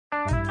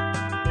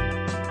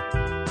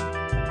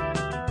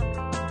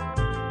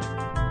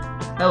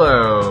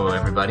Hello,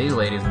 everybody,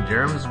 ladies and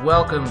germs.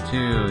 Welcome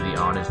to the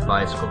Honest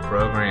Bicycle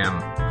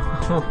Program.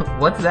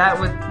 What's that?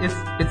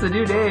 It's a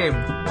new name.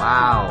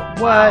 Wow.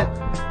 What?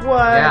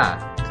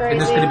 Yeah. Crazy.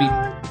 And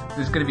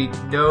there's gonna be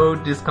no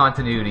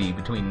discontinuity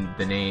between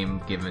the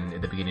name given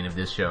at the beginning of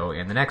this show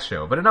and the next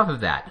show. But enough of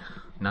that.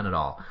 None at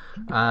all.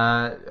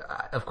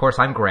 Of course,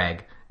 I'm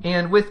Greg,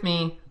 and with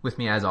me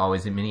as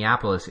always in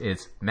Minneapolis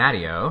is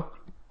Mattio.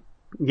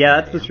 Yeah,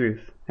 that's the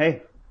truth.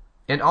 Hey.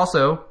 And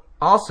also,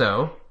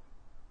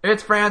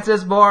 it's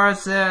Frances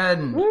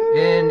Morrison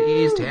in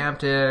East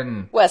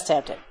Hampton. West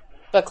Hampton.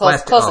 But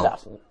close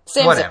enough.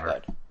 Same whatever.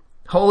 zip code.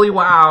 Holy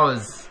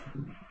wows!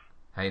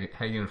 How you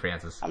doing,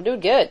 Frances? I'm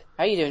doing good.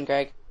 How you doing,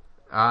 Greg?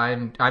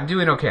 I'm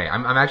doing okay.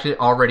 I'm actually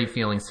already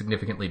feeling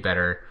significantly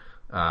better.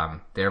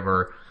 I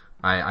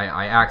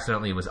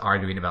accidentally was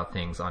arguing about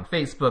things on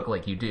Facebook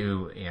like you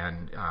do,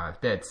 and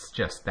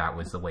that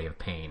was the way of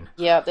pain.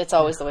 Yeah, it's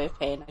always the way of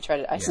pain. I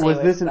stay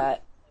away from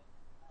that.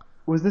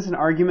 Was this an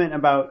argument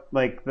about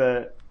like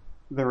the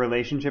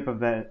relationship of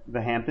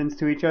the Hamptons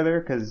to each other?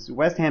 Because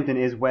West Hampton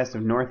is west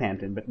of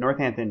Northampton, but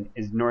Northampton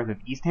is north of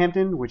East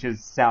Hampton, which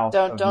is south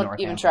of Northampton. Don't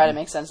even try to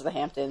make sense of the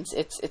Hamptons.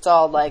 It's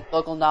all like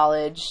local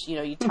knowledge.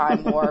 You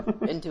time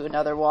warp into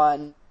another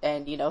one,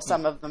 and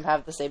some of them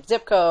have the same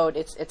zip code.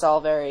 It's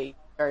all very,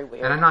 very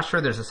weird. And I'm not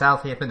sure there's a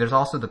Southampton. There's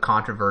also the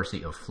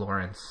controversy of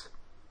Florence.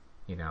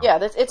 Yeah,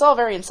 it's all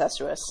very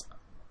incestuous.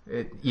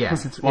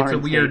 Yes, it's a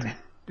weird.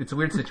 It's a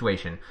weird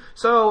situation.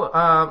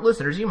 So,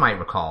 listeners, you might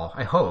recall,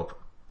 I hope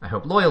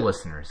loyal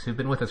listeners who've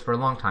been with us for a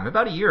long time.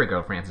 About a year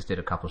ago, Frances did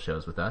a couple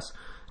shows with us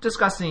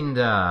discussing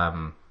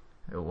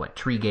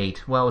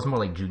Treegate. Well, it was more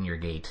like Junior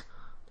Gate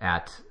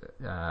at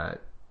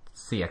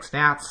CX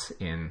Nats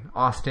in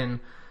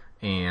Austin.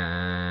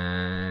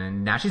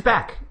 And now she's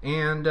back.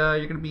 And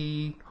you're going to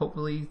be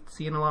hopefully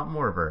seeing a lot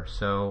more of her.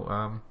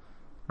 So,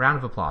 round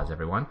of applause,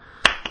 everyone.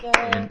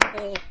 Yay!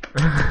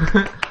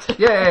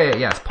 Yay!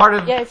 Yes,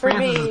 Frances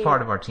me. is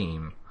part of our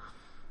team,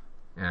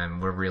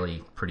 and we're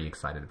really pretty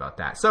excited about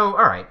that. So,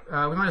 all right,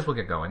 we might as well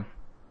get going.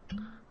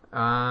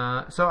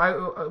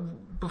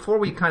 Before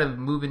we kind of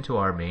move into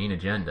our main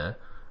agenda,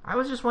 I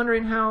was just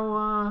wondering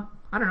how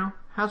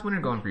how's winter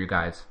going for you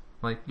guys?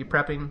 Like, you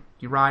prepping,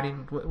 you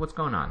riding, what's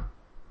going on?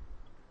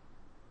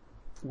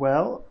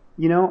 Well,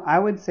 I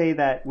would say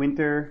that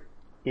winter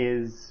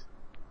is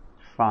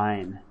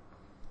fine.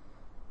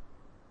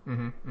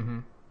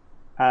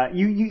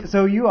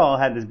 So you all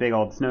had this big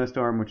old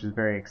snowstorm, which was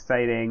very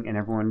exciting, and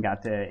everyone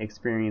got to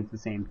experience the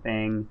same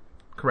thing.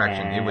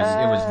 Correction, it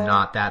was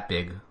not that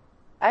big.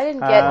 I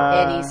didn't get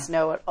any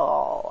snow at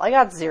all. I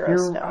got zero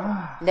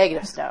snow.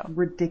 Negative snow.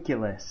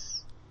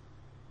 Ridiculous.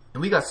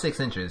 And we got 6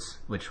 inches,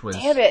 which was,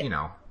 Damn it.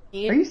 Are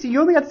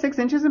you only got 6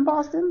 inches in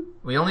Boston?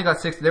 We only got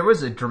 6. There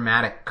was a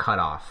dramatic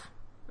cutoff.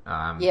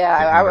 I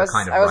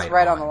was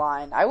right on the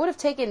line. I would have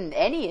taken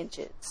any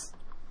inches.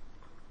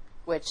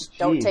 Which,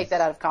 don't take that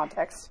out of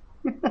context.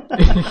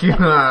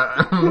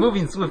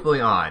 Moving swiftly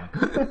on.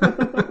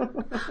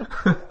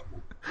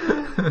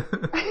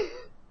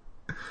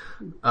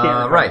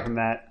 Right. From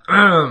that.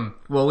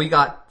 Well, we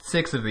got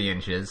 6 of the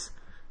inches.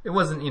 It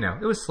wasn't,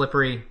 it was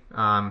slippery.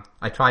 I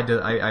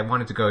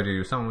wanted to go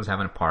to, someone was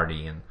having a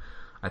party, and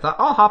I thought,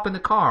 I'll hop in the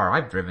car.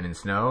 I've driven in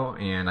snow,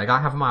 and I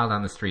got half a mile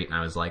down the street, and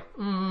I was like,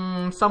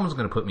 someone's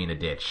going to put me in a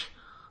ditch.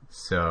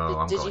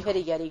 So Did you hit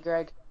a Yeti,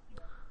 Greg?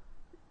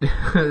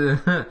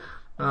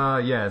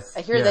 Yes.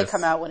 I hear they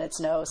come out when it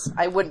snows.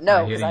 I wouldn't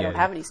know because I don't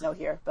have any snow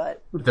here,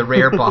 but... The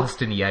rare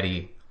Boston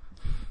Yeti.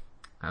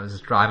 I was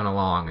just driving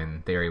along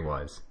and there he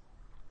was.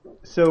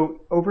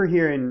 So, over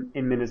here in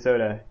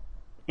Minnesota,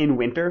 in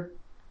winter,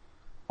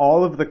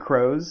 all of the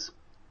crows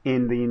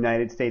in the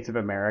United States of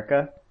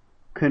America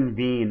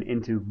convene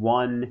into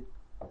one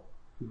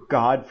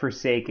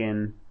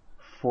godforsaken,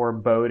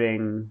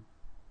 foreboding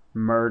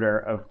murder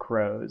of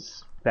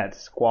crows that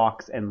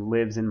squawks and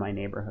lives in my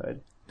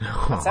neighborhood.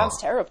 That sounds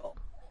terrible.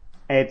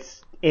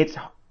 It's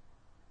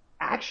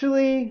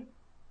actually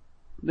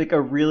like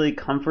a really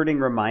comforting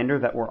reminder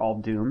that we're all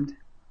doomed.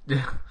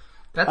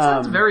 That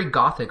sounds very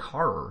gothic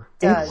horror.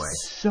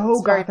 It's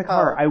so gothic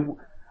horror.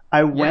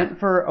 I went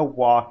for a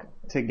walk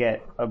to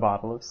get a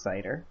bottle of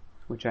cider,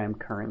 which I am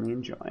currently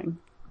enjoying.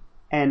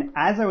 And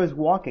as I was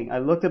walking, I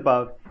looked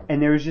above,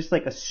 and there was just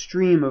like a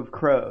stream of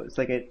crows,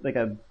 like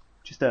a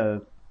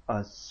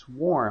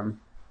swarm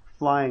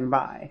flying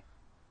by.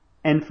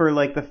 And for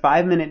like the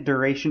 5-minute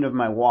duration of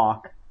my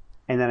walk,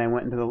 and then I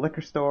went into the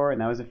liquor store, and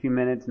that was a few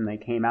minutes, and they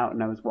came out,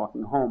 and I was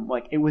walking home.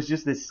 Like, it was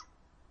just this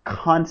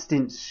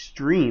constant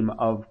stream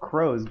of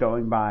crows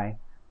going by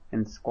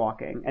and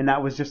squawking. And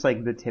that was just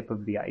like the tip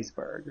of the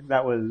iceberg.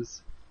 That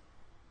was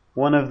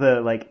one of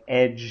the like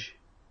edge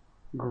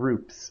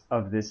groups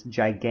of this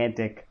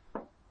gigantic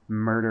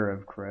murder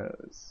of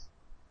crows.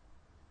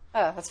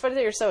 That's funny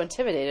that you're so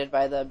intimidated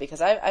by them, because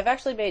I've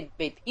actually made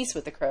peace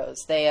with the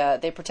crows.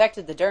 They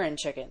protected the Durin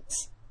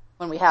chickens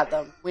when we had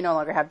them. We no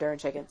longer have Durin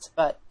chickens,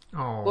 but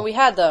when we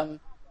had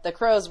them, the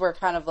crows were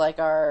kind of like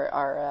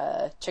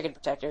our chicken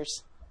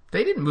protectors.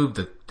 They didn't move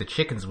the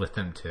chickens with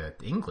them to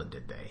England,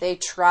 did they? They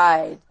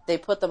tried. They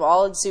put them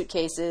all in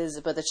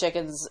suitcases, but the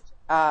chickens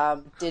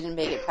didn't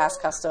make it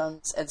past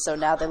customs, and so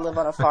now they live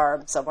on a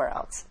farm somewhere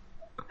else.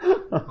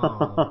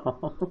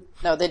 Oh.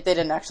 No, they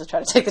didn't actually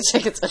try to take the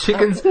chickens with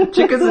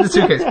Chickens in a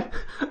suitcase.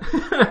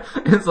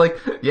 It's like,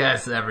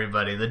 yes,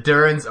 everybody, the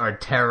Durans are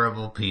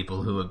terrible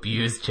people who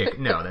abuse chickens.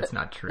 No, that's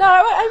not true. No,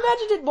 I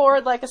imagined it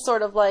more like a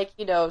sort of like,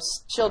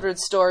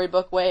 children's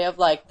storybook way of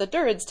like, the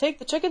Durans take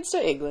the chickens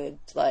to England,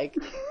 like,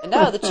 and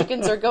now the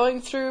chickens are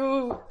going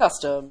through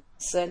customs,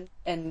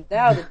 and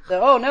now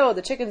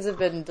the chickens have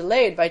been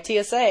delayed by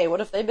TSA.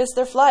 What if they miss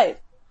their flight?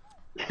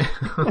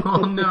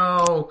 Oh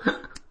no.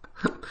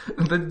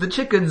 The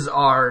chickens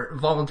are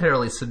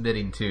voluntarily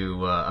submitting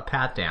to a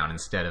pat down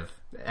instead of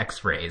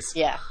X-rays.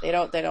 Yeah, they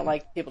don't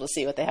like people to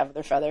see what they have in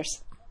their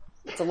feathers.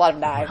 It's a lot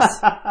of knives.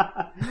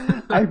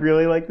 I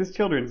really like this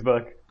children's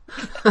book.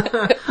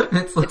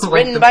 It's like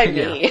written by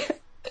me.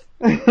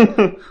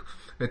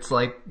 It's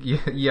like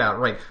yeah,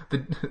 right.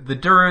 The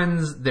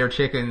Durans, their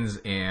chickens,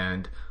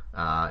 and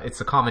it's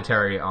a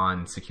commentary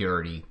on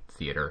security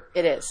theater.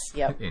 It is.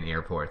 Yep. In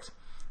airports.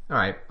 All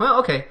right. Well,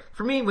 okay.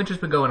 For me, winter's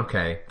been going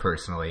okay,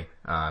 personally.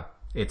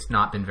 It's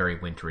not been very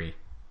wintry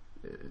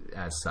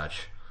as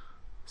such.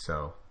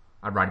 So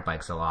I ride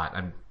bikes a lot.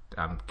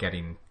 I'm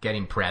getting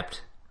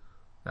prepped.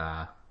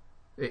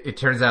 It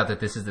turns out that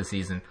this is the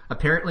season.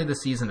 Apparently, the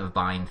season of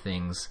buying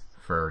things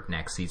for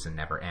next season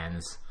never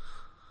ends.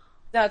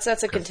 No,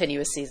 that's a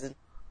continuous season.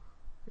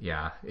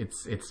 Yeah,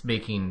 it's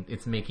making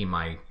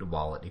my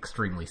wallet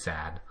extremely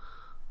sad.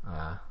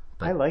 But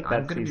I like that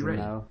I'm gonna season be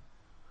ready. though.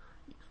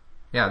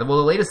 Yeah, well,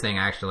 the latest thing,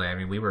 actually, I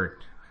mean, we were...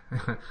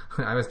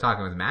 I was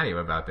talking with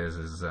Mattio about this,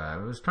 I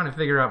was trying to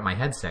figure out my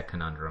headset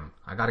conundrum.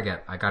 I gotta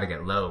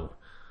get low.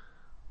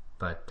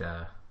 But,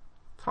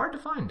 it's hard to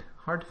find.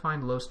 Hard to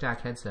find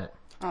low-stack headset.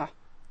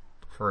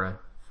 For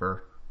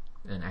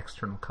an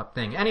external cup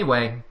thing.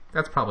 Anyway,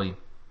 that's probably...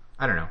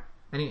 I don't know.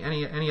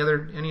 Any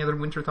other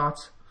winter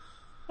thoughts?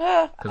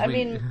 I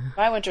mean,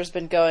 my winter's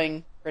been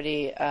going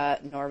pretty,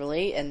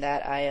 normally in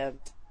that I am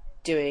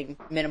doing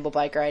minimal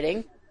bike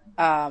riding.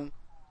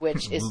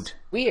 Which is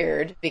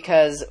weird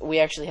because we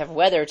actually have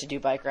weather to do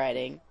bike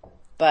riding,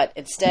 but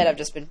instead I've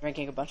just been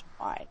drinking a bunch of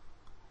wine.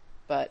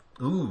 But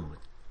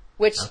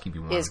which is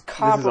comparable this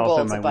is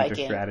also to my biking,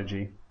 winter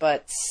strategy,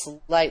 but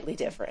slightly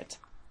different.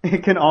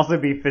 It can also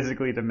be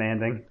physically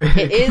demanding.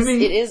 It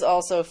is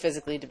also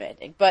physically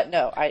demanding, but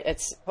no,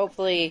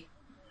 hopefully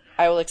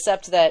I will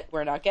accept that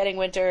we're not getting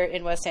winter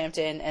in West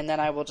Hampton, and then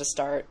I will just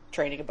start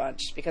training a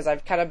bunch because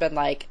I've kind of been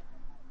like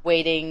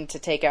waiting to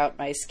take out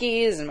my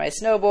skis and my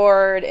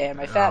snowboard and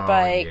my fat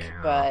bike,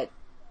 but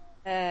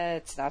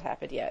it's not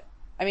happened yet.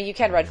 I mean, you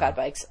can ride fat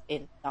bikes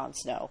in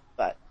non-snow,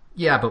 but...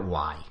 Yeah, but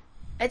why?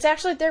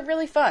 They're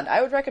really fun.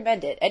 I would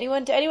recommend it.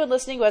 Anyone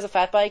listening who has a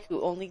fat bike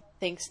who only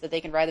thinks that they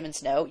can ride them in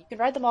snow, you can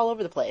ride them all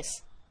over the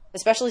place.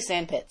 Especially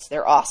sand pits.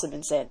 They're awesome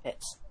in sand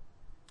pits.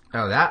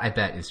 Oh, that I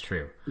bet is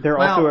true. They're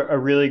also a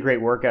really great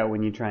workout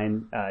when you try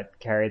and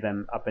carry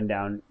them up and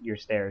down your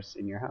stairs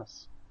in your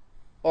house.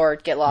 Or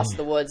get lost in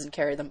the woods and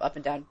carry them up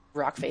and down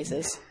rock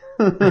faces.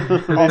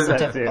 Also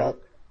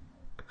difficult.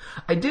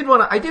 I did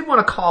want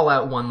to call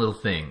out one little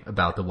thing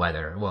about the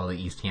weather. Well,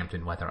 the East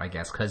Hampton weather, I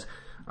guess, because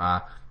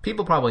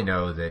people probably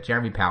know that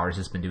Jeremy Powers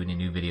has been doing a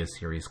new video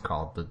series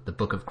called the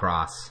Book of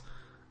Cross.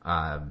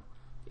 And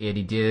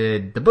he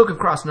did the Book of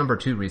Cross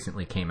 #2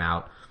 recently came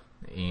out,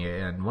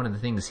 and one of the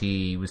things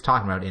he was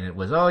talking about in it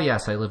was, oh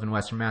yes, I live in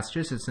Western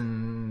Massachusetts,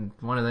 and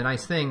one of the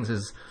nice things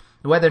is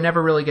the weather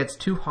never really gets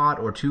too hot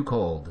or too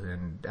cold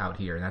and out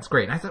here, and that's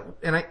great. And I thought,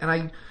 and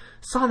I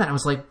saw that, and I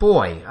was like,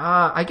 boy,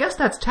 I guess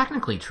that's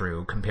technically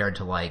true compared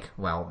to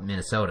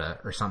Minnesota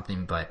or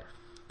something, but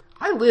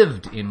I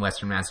lived in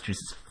Western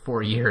Massachusetts for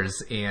 4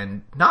 years,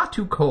 and not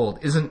too cold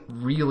isn't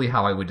really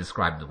how I would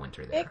describe the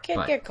winter there. It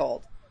can get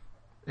cold.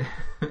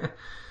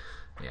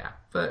 Yeah,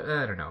 but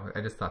I don't know. I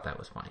just thought that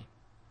was funny.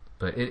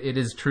 But it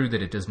is true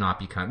that it does not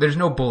become... There's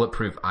no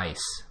bulletproof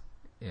ice,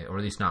 or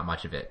at least not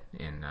much of it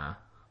in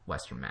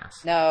Western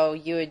Mass. No,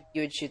 you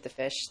would shoot the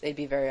fish. They'd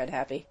be very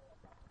unhappy.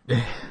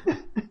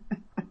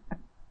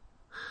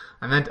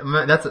 I meant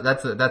that's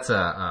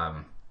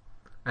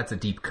a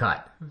deep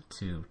cut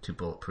to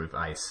bulletproof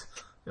ice,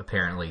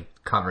 apparently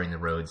covering the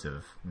roads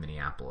of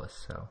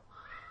Minneapolis. So,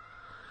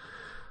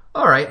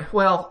 all right.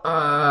 Well,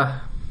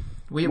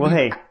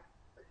 hey.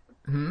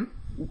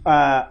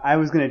 I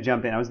was going to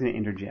jump in. I was going to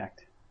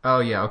interject. Oh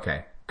yeah.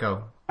 Okay.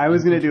 Go. I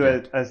was going to do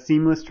a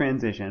seamless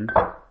transition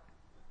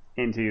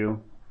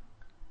into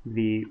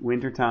the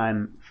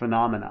wintertime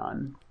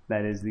phenomenon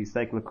that is the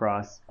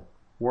Cyclo-cross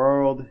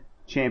World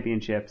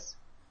Championships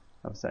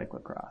of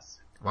Cyclocross.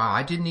 Wow,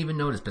 I didn't even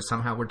notice, but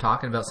somehow we're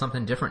talking about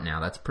something different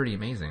now. That's pretty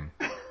amazing.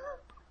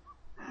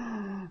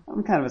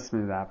 I'm kind of a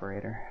smooth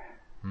operator.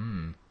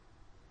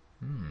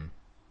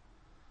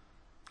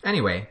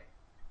 Anyway,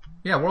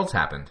 yeah, Worlds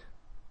happened.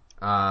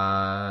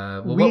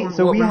 What were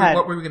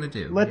we going to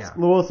do?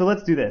 So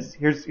let's do this.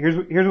 Here's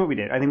what we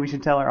did. I think we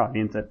should tell our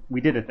audience that we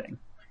did a thing.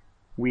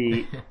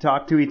 We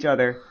talked to each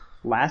other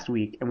last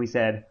week and we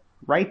said,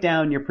 write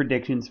down your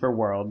predictions for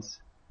Worlds,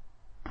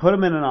 put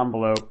them in an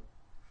envelope,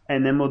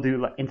 and then we'll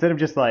do, instead of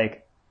just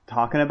like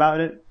talking about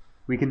it,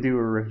 we can do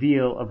a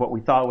reveal of what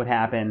we thought would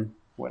happen,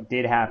 what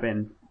did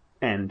happen,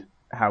 and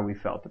how we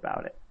felt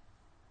about it.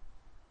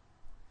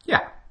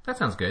 Yeah, that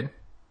sounds good.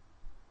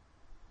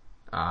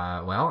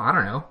 Well, I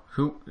don't know.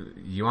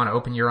 You want to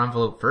open your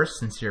envelope first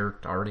since you're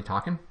already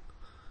talking?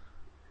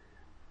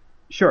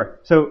 Sure.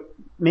 So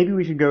maybe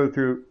we should go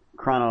through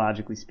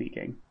chronologically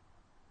speaking,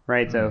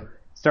 right? So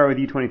start with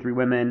U23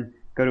 women,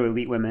 go to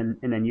elite women,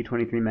 and then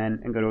U23 men,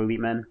 and go to elite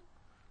men.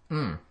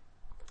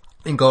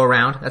 And go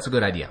around. That's a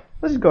good idea.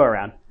 Let's just go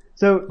around.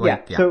 So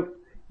so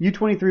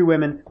U23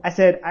 women. I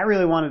said I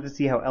really wanted to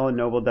see how Ellen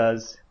Noble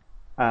does.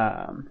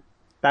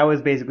 That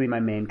was basically my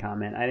main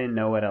comment. I didn't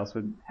know what else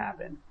would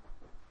happen.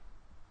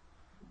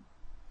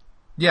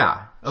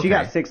 Yeah. Okay. She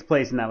got 6th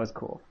place, and that was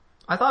cool.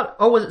 I thought.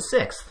 Oh, was it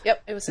 6th?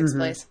 Yep, it was 6th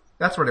place.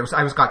 That's what it was.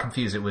 I got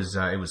confused. It was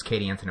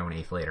Katie Antonone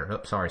 8th later.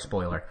 Oh, sorry,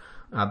 spoiler.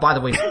 By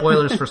the way,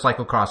 spoilers for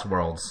Cyclo-cross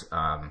Worlds.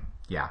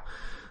 Yeah.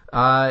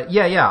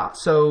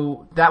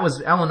 So that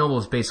was Ellen Noble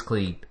was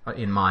basically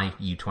in my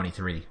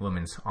U23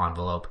 women's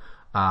envelope.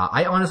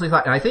 I honestly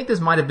thought, and I think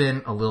this might have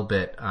been a little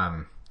bit,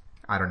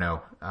 I don't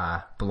know,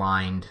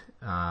 blind.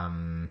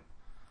 Not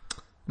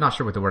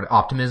sure what the word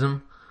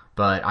optimism,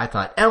 but I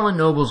thought Ellen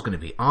Noble's going to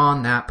be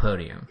on that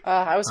podium.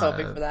 I was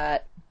hoping for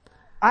that.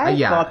 I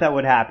thought that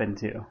would happen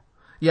too.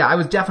 Yeah, I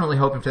was definitely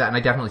hoping for that, and I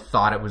definitely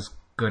thought it was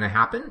going to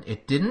happen.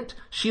 It didn't.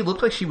 She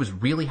looked like she was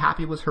really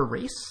happy with her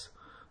race.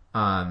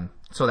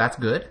 So that's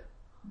good.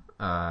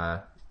 I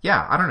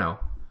don't know.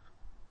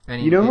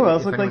 You know who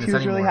else looked like she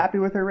was really happy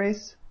with her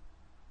race?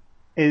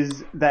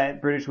 Is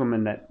that British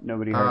woman that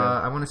nobody heard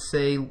of. I want to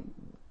say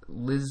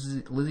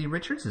Lizzie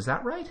Richards, is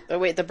that right? Oh,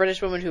 wait, the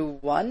British woman who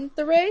won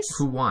the race?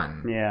 Who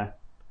won? Yeah.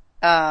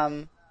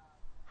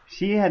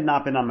 She had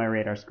not been on my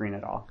radar screen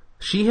at all.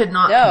 She had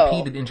not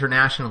competed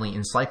internationally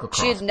in cyclocross.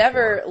 She had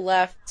never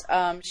left.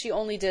 She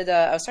only did.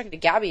 I was talking to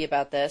Gabby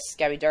about this,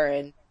 Gabby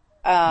Duran.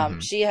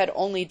 She had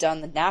only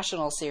done the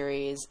national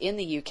series in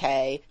the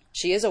UK.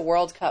 She is a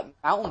World Cup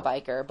mountain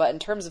biker, but in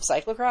terms of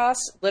cyclocross,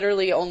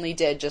 literally only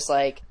did just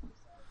like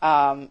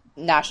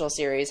national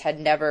series. Had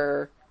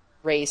never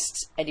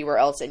raced anywhere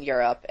else in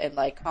Europe, and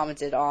like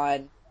commented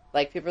on.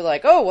 Like, people are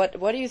like, oh,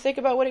 what do you think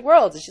about winning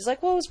Worlds? And she's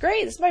like, well, it was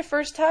great. This is my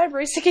first time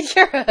racing in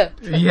Europe.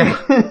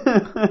 Yeah.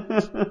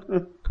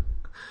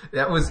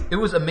 It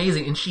was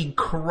amazing, and she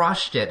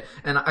crushed it.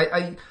 And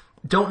I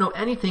don't know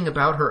anything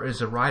about her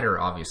as a rider,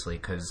 obviously,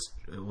 because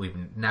we've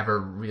never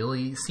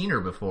really seen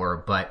her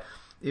before, but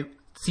it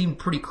seemed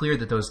pretty clear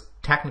that those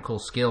technical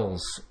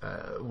skills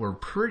were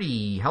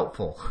pretty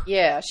helpful.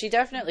 Yeah, she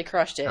definitely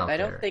crushed it. I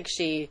don't think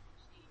she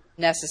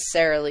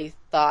necessarily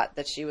thought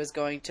that she was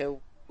going to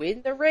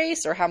win the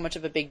race or how much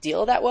of a big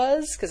deal that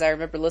was, because I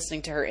remember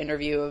listening to her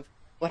interview of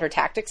what her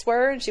tactics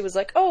were, and she was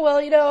like, oh, well,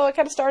 I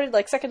kind of started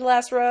like second to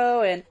last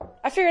row, and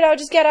I figured I would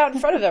just get out in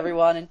front of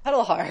everyone and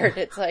pedal hard.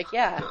 It's like,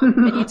 yeah,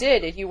 and you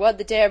did, and you won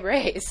the damn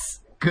race.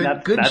 Good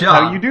that's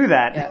job. How you do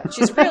that. Yeah,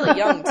 she's really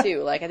young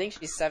too. Like, I think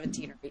she's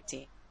 17 or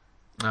 18.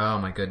 Oh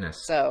my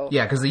goodness. So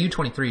yeah, because the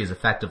U23 is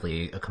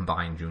effectively a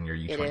combined junior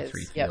U23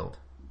 field.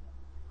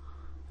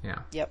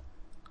 Yeah. Yep.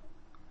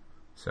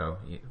 So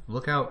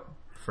look out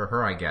for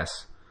her, I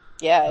guess.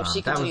 Yeah, if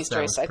she continues to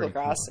race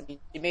cyclocross, cool. I mean,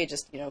 she may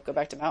just, go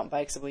back to mountain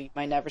bikes, and we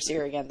might never see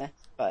her again then.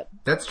 But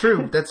that's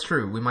true. That's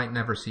true. We might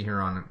never see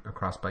her on a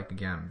cross bike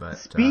again. But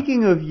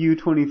speaking of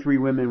U23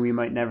 women, we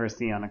might never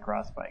see on a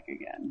cross bike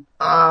again.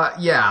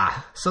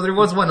 Yeah. So there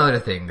was one other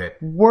thing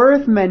that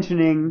worth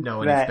mentioning. No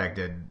one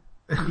expected.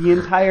 The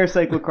entire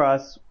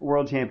Cyclo-cross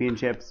World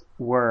Championships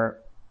were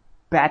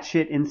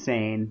batshit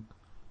insane,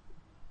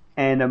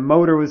 and a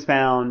motor was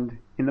found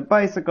in the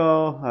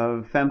bicycle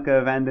of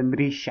Femke van den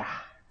Driesche,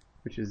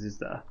 which is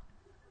just a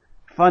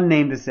fun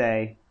name to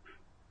say,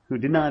 who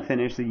did not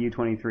finish the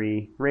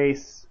U23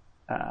 race.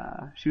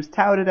 She was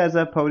touted as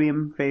a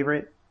podium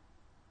favorite,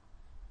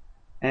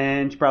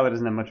 and she probably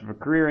doesn't have much of a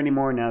career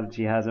anymore now that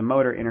she has a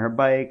motor in her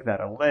bike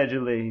that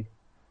allegedly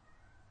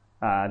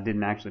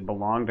didn't actually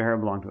belong to her,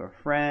 belonged to a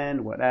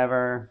friend,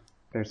 whatever.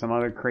 There's some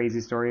other crazy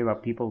story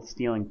about people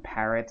stealing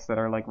parrots that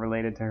are like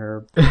related to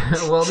her.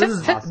 Well,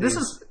 this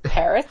is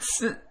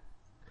parrots.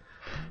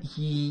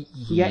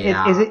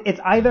 It's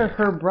either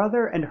her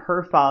brother and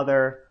her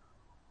father,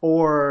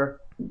 or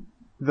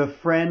the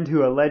friend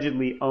who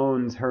allegedly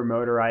owns her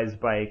motorized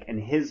bike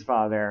and his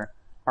father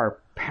are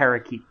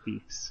parakeet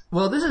thieves.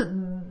 Well, this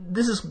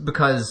is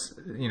because,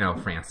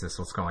 Francis,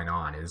 what's going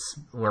on is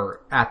we're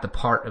at the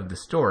part of the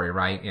story,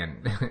 right?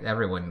 And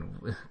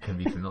everyone can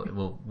be familiar,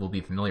 will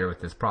be familiar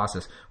with this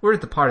process. We're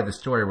at the part of the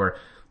story where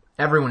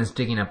everyone is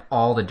digging up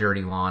all the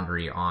dirty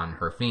laundry on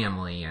her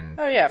family, and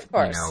oh yeah, of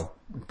course,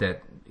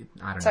 that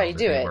I don't That's know. how you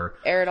do it.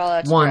 Air it all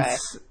out to dry.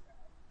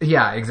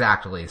 Yeah,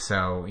 exactly.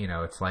 So,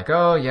 it's like,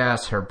 oh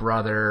yes, her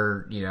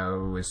brother,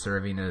 is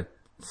serving a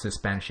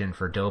suspension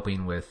for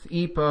doping with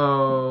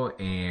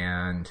EPO,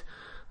 and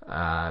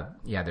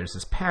there's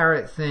this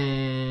parrot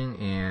thing,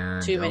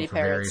 and Too many for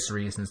parrots. various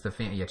reasons,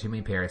 too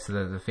many parrots.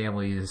 So the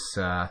family's,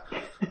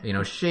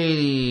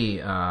 shady.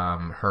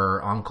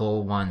 Her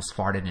uncle once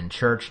farted in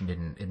church and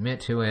didn't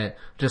admit to it.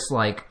 Just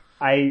like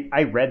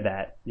I read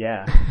that.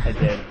 Yeah, I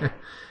did.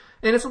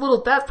 and it's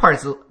that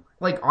part's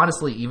like,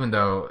 honestly, even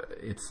though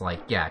it's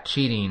like,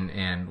 cheating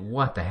and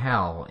what the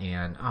hell,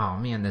 and oh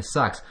man, this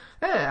sucks.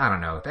 I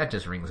don't know. That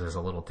just rings as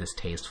a little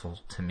distasteful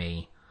to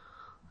me.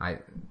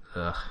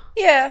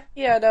 Yeah,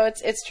 no,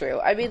 it's true.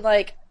 I mean,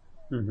 like,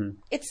 Mm-hmm.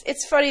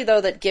 it's funny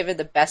though that given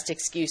the best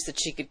excuse that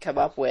she could come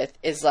up with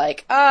is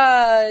like,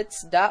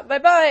 it's not my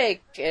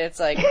bike. And it's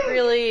like,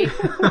 really,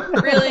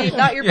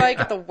 not your bike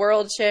at the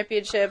World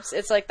Championships.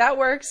 It's like, that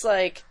works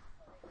like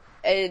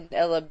in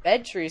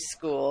elementary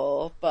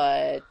school,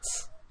 but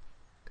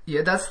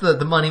yeah, that's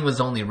the money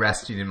was only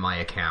resting in my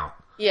account.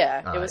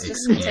 yeah, it was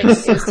just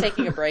excuse. it was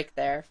taking a break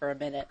there for a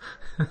minute.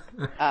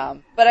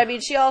 But I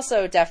mean, she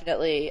also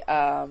definitely,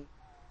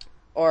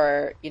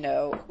 or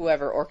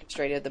whoever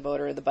orchestrated the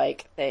motor and the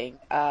bike thing,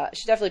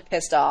 she definitely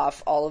pissed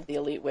off all of the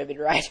elite women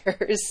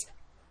riders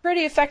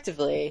pretty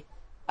effectively,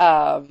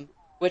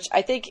 which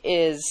I think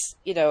is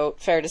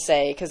fair to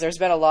say, because there's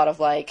been a lot of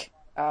like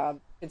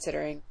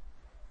considering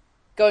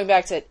going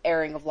back to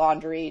airing of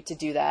laundry to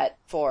do that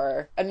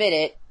for a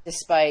minute,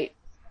 despite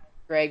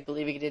Greg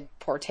believing it in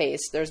poor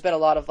taste. There's been a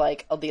lot of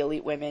like the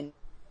elite women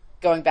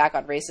going back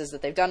on races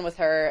that they've done with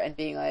her and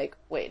being like,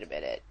 wait a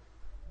minute,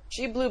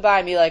 she blew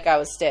by me like I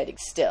was standing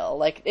still.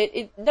 Like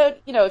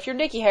if you're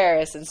Nikki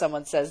Harris and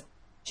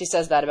she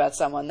says that about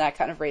someone, that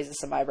kind of raises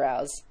some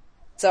eyebrows.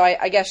 So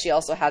I guess she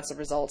also had some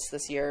results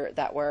this year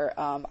that were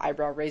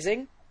eyebrow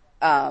raising.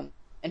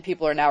 And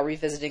people are now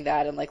revisiting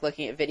that and like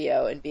looking at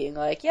video and being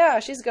like, yeah,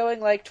 she's going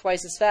like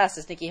twice as fast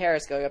as Nikki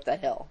Harris going up that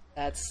hill.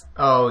 That's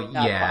not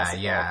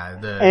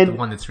possible. The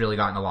one that's really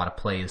gotten a lot of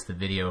play is the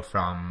video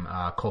from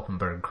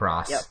Koppenberg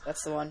Cross. Yep,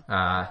 that's the one.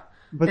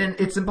 And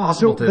it's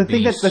impossible to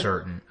be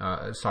certain.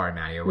 Sorry,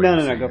 Mattio.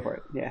 No, go for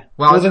it. Yeah.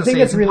 Well, I was the going to thing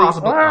say it's that's really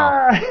impossible.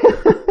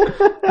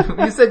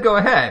 You said go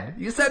ahead.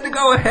 You said to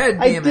go ahead.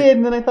 Damn I it. did,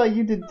 and then I thought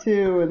you did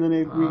too, and then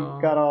we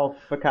got all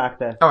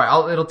fakakta. All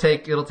right, it'll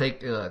take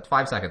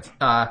 5 seconds.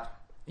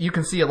 You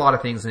can see a lot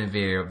of things in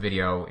the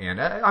video, and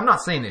I'm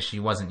not saying that she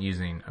wasn't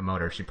using a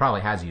motor. She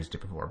probably has used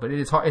it before, but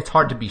it's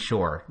hard to be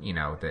sure,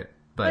 that.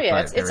 But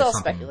it's all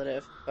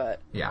speculative. But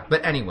yeah,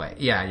 but anyway,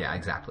 yeah,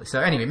 exactly. So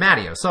anyway,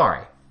 Mattio,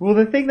 sorry. Well,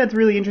 the thing that's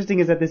really interesting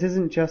is that this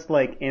isn't just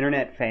like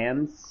internet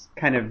fans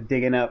kind of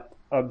digging up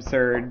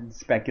absurd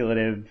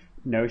speculative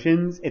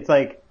notions. It's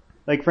like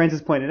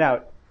Frances pointed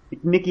out,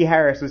 Nikki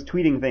Harris was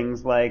tweeting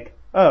things like,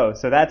 "Oh,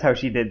 so that's how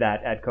she did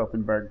that at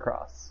Koppenberg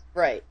Cross."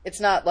 Right. It's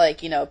not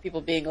like,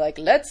 people being like,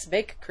 let's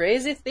make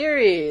crazy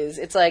theories.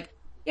 It's like,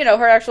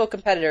 her actual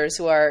competitors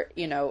who are,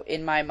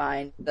 in my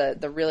mind,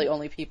 the really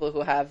only people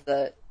who have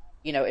the,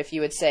 if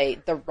you would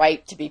say, the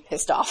right to be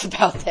pissed off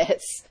about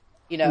this,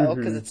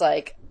 because it's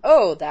like,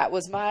 oh, that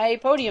was my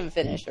podium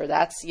finish, or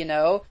that's,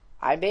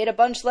 I made a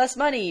bunch less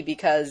money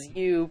because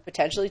you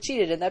potentially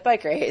cheated in that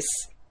bike race.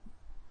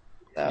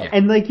 So. Yeah.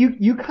 And like,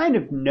 you kind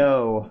of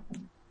know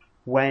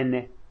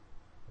when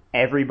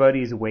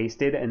everybody's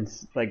wasted and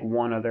like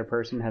one other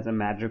person has a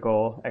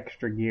magical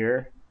extra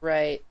gear.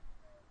 Right.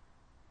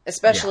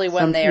 Especially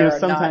when they are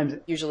sometimes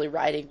not usually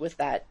riding with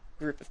that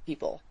group of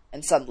people,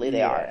 and suddenly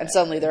they are. And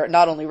suddenly they're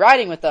not only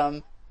riding with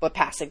them, but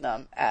passing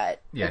them at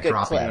a good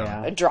clip.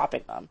 And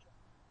dropping them.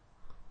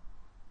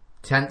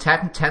 10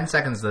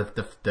 seconds,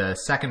 the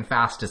second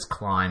fastest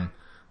climb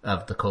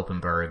of the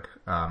Koppenberg,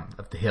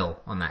 of the hill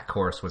on that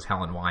course was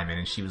Helen Wyman,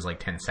 and she was like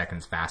 10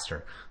 seconds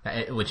faster,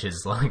 which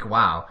is like,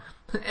 wow.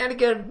 And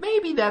again,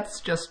 maybe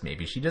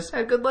she just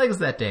had good legs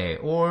that day,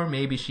 or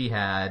maybe she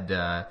had,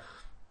 a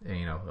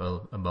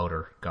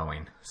motor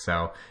going.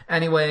 So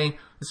anyway,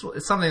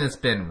 it's something that's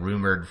been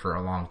rumored for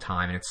a long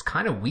time, and it's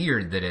kind of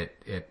weird that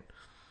it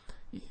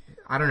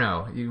I don't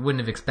know, you wouldn't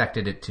have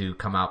expected it to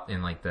come up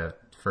in like the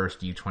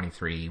first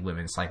U23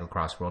 Women's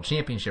Cyclo-cross World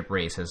Championship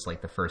race as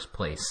like the first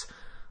place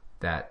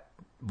that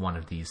one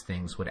of these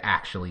things would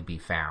actually be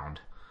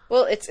found.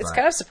 Well, it's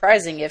kind of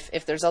surprising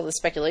if there's all this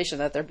speculation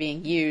that they're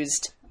being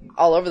used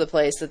all over the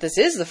place, that this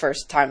is the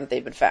first time that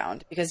they've been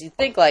found. Because you'd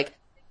think, like,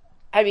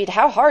 I mean,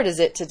 how hard is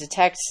it to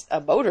detect a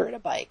motor in a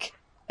bike?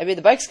 I mean,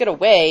 the bike's going to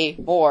weigh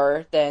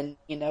more than,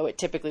 it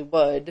typically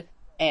would.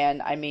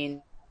 And, I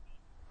mean,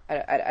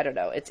 I don't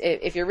know.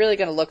 If you're really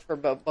going to look for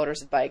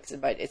motors and bikes,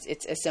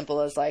 it's as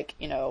simple as, like,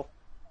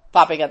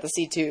 popping out the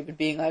C-tube and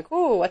being like,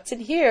 ooh, what's in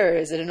here?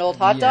 Is it an old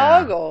hot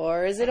dog,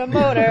 or is it a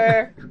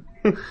motor?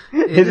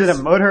 Is it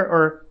a motor,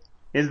 or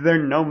is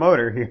there no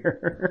motor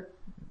here?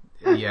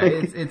 Yeah,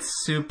 it's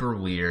super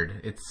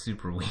weird. It's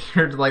super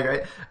weird.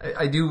 Like,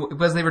 I do,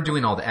 because they were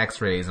doing all the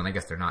x-rays, and I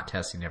guess they're not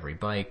testing every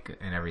bike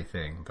and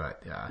everything,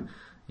 but,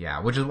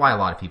 yeah, which is why a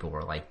lot of people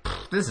were like,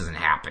 this isn't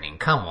happening,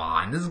 come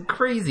on, this is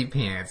crazy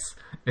pants.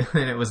 And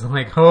then it was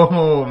like,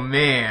 oh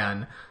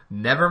man,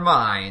 never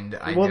mind.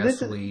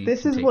 This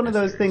is one of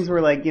those things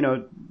where, like,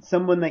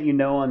 someone that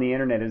on the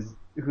internet is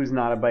who's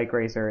not a bike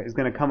racer is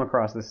going to come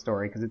across this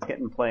story because it's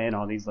getting play in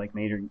all these like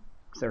major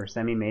or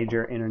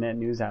semi-major internet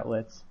news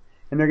outlets,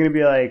 and they're going to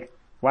be like,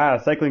 "Wow,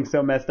 cycling's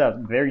so messed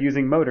up. They're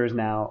using motors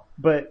now."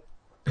 But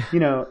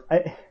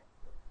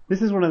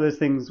this is one of those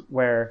things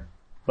where,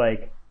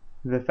 like,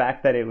 the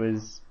fact that it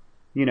was,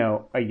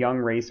 a young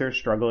racer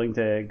struggling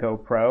to go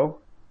pro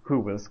who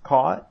was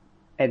caught,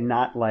 and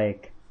not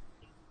like,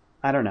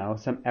 I don't know,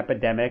 some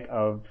epidemic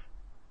of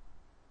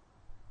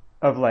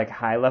like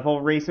high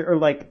level racer or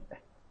like,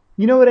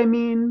 you know what I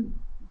mean?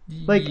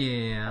 Like,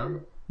 yeah.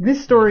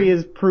 This story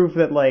is proof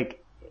that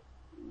like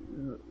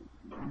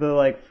the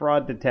like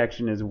fraud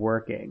detection is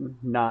working,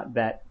 not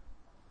that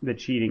the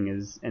cheating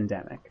is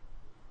endemic.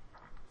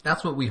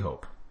 That's what we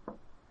hope.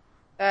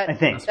 I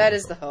think that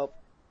is the hope.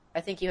 I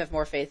think you have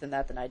more faith in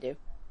that than I do.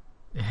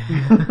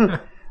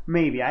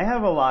 Maybe. I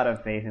have a lot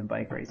of faith in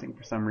bike racing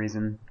for some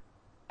reason.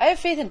 I have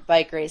faith in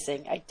bike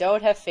racing. I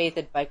don't have faith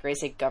in bike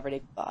racing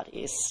governing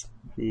bodies.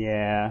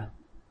 Yeah.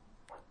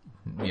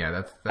 Yeah,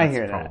 that's I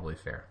hear probably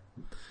fair.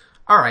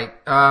 All right,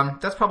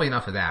 that's probably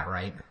enough of that,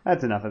 right?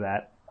 That's enough of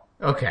that.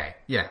 Okay,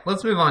 yeah,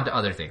 let's move on to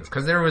other things,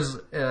 because there was,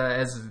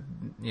 as,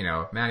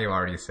 Mattio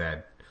already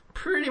said,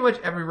 pretty much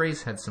every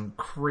race had some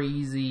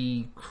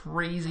crazy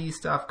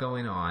stuff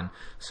going on.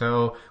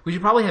 So we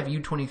should probably have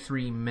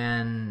U23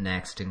 men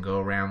next and go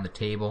around the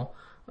table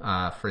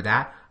for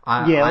that.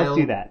 Let's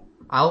do that.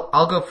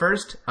 I'll go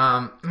first.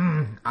 I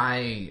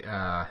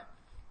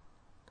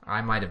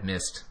might have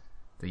missed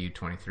the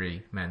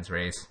U23 men's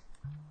race.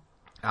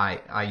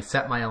 I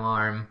set my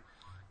alarm.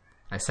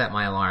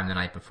 The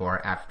night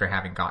before after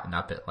having gotten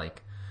up at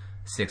like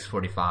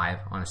 6:45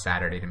 on a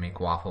Saturday to make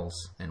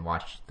waffles and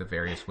watch the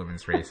various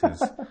women's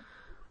races.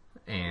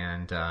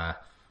 and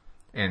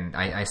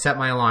I set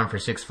my alarm for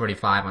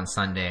 6:45 on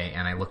Sunday,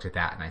 and I looked at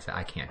that and I said,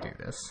 I can't do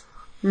this.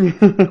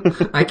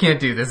 I can't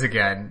do this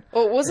again.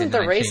 Well, wasn't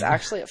the race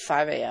actually at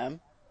 5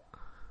 a.m.?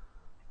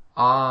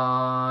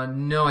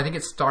 No, I think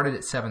it started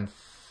at 7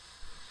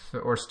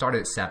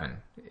 a.m.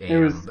 It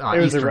was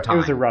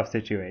a rough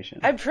situation.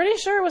 I'm pretty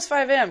sure it was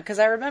 5 a.m. because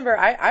I remember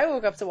I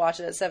woke up to watch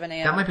it at 7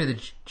 a.m. That might be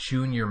the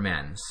junior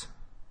men's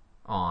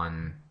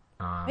on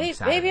Saturday.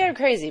 Maybe I'm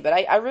crazy, but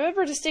I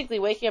remember distinctly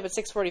waking up at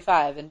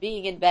 6:45 and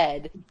being in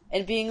bed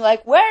and being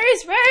like, "Where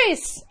is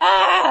race?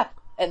 Ah!"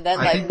 And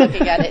then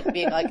looking at it and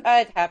being like,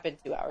 it happened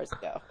 2 hours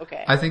ago.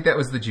 Okay. I think that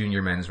was the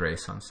junior men's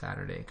race on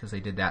Saturday, because they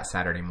did that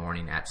Saturday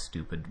morning at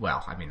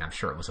I'm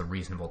sure it was a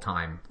reasonable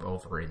time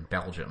over in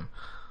Belgium,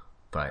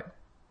 but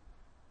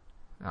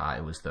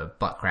it was the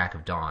butt crack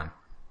of dawn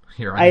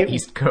here on the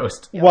East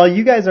Coast. While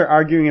you guys are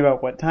arguing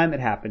about what time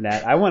it happened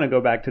at, I want to go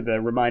back to the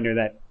reminder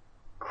that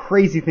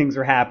crazy things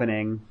are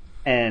happening.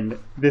 And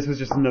this was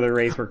just another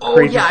race where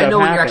crazy stuff happened. I know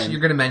what you're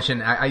going to mention,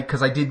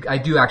 because I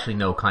do actually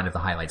know kind of the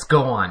highlights.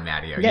 Go on,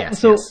 Mattio. Yeah, yes,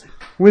 so yes.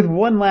 With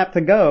one lap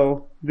to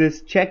go,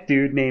 this Czech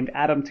dude named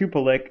Adam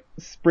Tupolik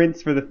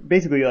sprints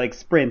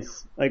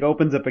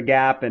opens up a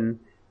gap and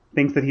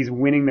thinks that he's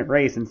winning the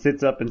race and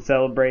sits up and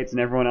celebrates,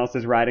 and everyone else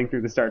is riding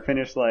through the start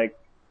finish like,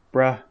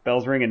 bruh,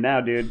 bell's ringing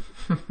now, dude.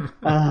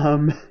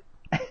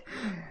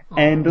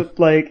 And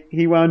like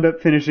he wound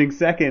up finishing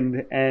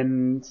second,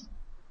 and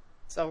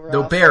so rough.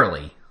 Though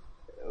barely.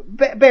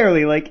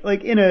 Barely,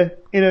 like in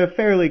a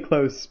fairly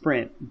close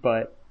sprint,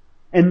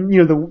 and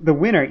the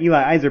winner,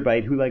 Eli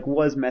Iserbyt, who like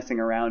was messing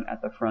around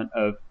at the front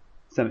of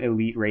some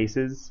elite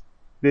races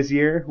this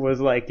year,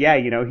 was like,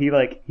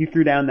 he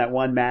threw down that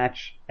one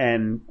match,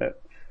 and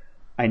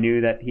I knew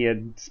that he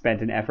had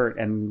spent an effort,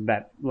 and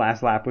that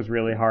last lap was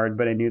really hard,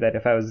 but I knew that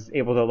if I was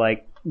able to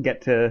like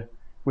get to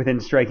within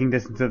striking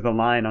distance of the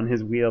line on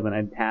his wheel, then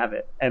I'd have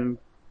it, and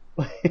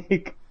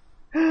like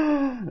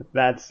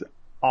that's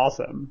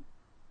awesome.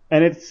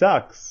 And it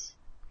sucks,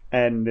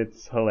 and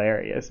it's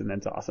hilarious, and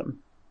it's awesome.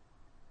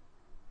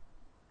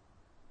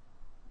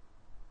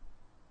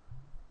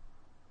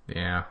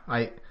 Yeah,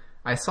 I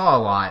saw a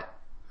lot.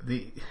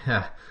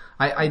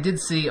 I did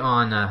see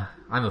on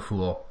I'm a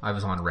Fool. I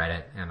was on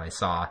Reddit, and I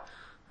saw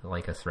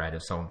like a thread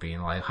of someone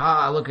being like,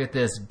 look at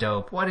this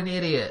dope, what an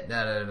idiot.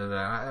 Da, da, da,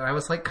 da. I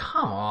was like,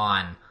 come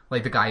on.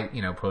 Like the guy,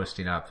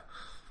 posting up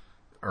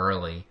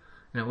early.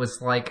 And it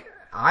was like,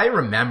 I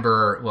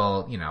remember,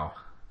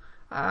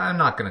 I'm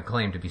not going to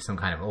claim to be some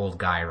kind of old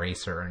guy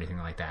racer or anything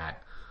like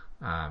that.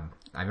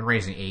 I've been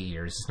racing 8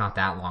 years. It's not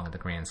that long in the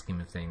grand scheme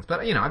of things.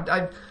 But,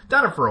 I've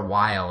done it for a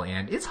while,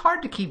 and it's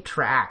hard to keep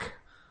track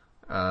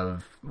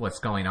of what's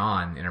going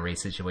on in a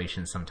race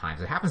situation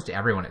sometimes. It happens to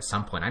everyone at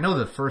some point. I know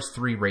the first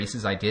 3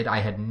 races I did,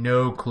 I had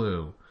no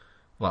clue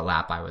what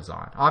lap I was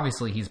on.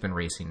 Obviously, he's been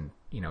racing,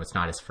 it's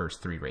not his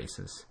first 3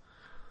 races.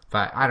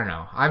 But, I don't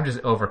know. I'm just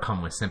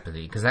overcome with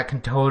sympathy, because that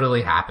can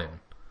totally happen.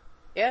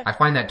 Yeah. I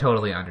find that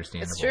totally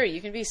understandable. It's true.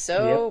 You can be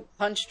so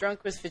punch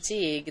drunk with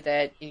fatigue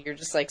that you're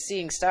just like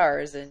seeing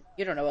stars and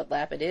you don't know what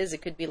lap it is.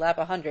 It could be lap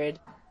 100.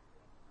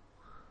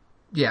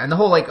 Yeah, and the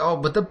whole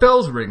but the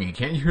bell's ringing.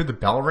 Can't you hear the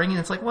bell ringing?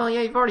 It's like, well,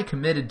 yeah, you've already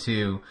committed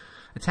to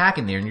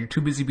attacking there and you're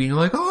too busy being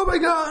like, oh my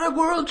god, I'm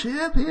world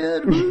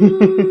champion!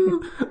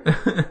 Woo!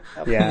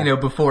 Yeah.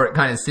 Before it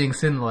kind of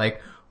sinks in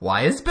like,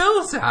 why is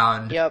Bill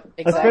sound? Yep,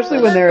 exactly.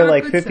 Especially when there are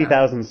like Good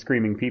 50,000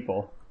 screaming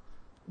people.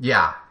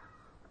 Yeah.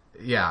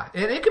 Yeah.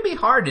 It can be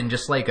hard in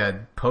just like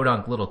a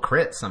podunk little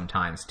crit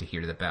sometimes to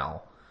hear the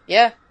bell.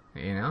 Yeah.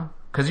 You know?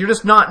 Because you're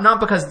just not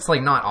because it's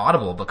like not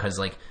audible, because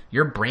like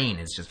your brain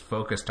is just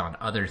focused on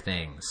other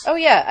things. Oh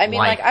yeah, I mean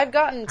like I've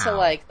gotten to Ow.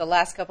 like the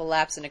last couple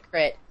laps in a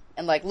crit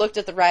and like looked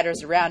at the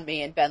riders around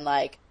me and been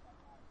like,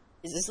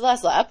 is this the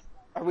last lap?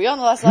 Are we on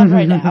the last lap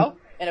right now?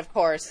 And of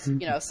course,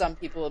 you know, some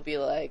people will be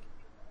like,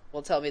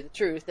 will tell me the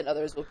truth, and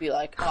others will be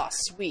like, oh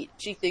sweet,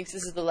 she thinks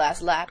this is the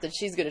last lap, then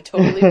she's gonna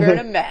totally burn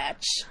a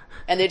match.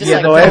 And they just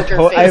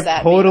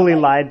I've totally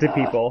lied to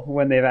people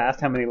when they've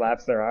asked how many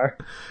laps there are.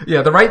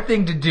 Yeah, the right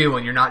thing to do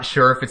when you're not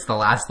sure if it's the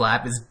last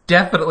lap is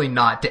definitely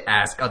not to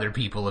ask other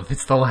people if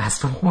it's the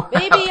last one.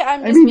 Maybe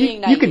I'm just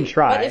being naive. You can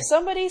try. But if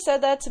somebody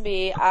said that to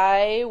me,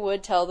 I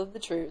would tell them the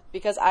truth,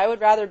 because I would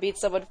rather beat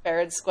someone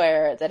fair and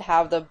square than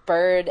have them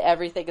burn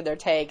everything in their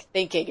tank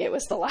thinking it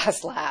was the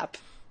last lap.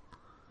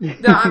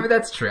 No, I mean,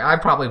 that's true. I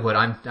probably would.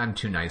 I'm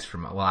too nice for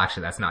well,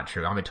 actually, that's not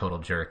true. I'm a total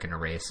jerk in a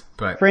race.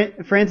 But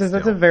Francis,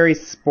 that's a very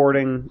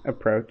sporting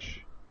approach.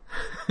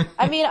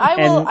 I mean,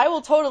 I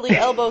will totally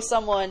elbow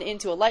someone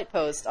into a light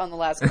post on the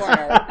last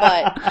corner, but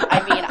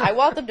I mean, I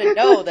want them to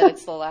know that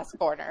it's the last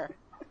corner.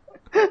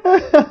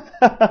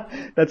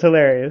 That's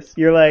hilarious.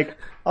 You're like,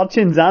 I'll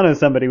Chinzano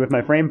somebody with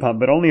my frame pump,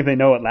 but only if they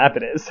know what lap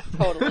it is.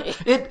 Totally.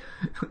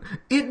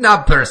 It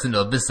not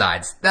personal.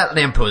 Besides, that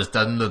lamppost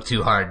doesn't look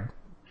too hard.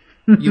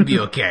 You'll be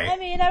okay. I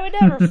mean, I would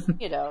never,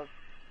 you know.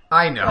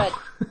 I know.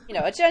 But, you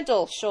know, a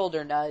gentle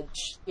shoulder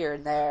nudge here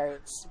and there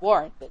is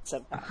warranted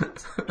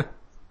sometimes.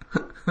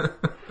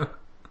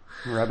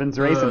 Rubbin's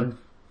racing.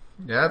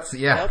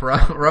 Yep.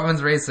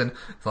 Rubbin's racing.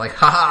 It's like,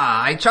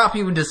 haha, I chop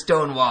you into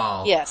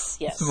Stonewall. Yes.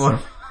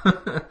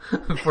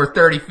 For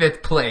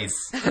 35th place.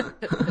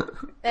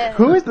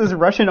 Who is this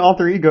Russian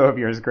alter ego of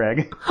yours,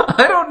 Greg?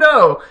 I don't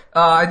know.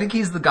 I think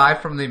he's the guy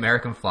from the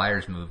American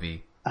Flyers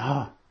movie.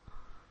 Oh.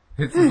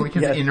 It's like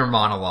his inner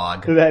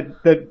monologue.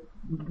 That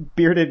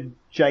bearded,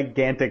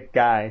 gigantic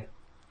guy.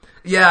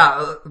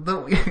 Yeah,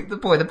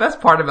 the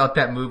best part about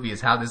that movie is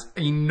how this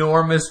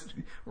enormous,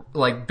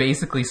 like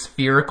basically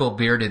spherical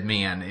bearded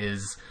man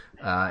is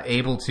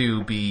able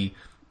to be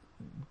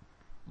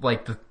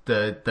like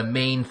the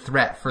main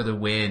threat for the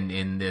win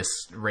in this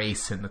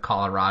race in the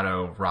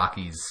Colorado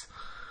Rockies.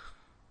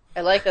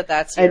 I like that.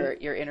 That's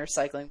your inner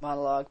cycling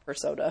monologue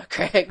persona,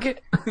 Craig.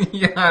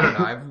 Yeah, I don't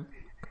know.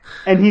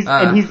 And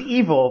he's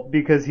evil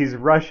because he's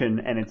Russian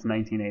and it's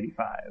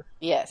 1985.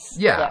 Yes.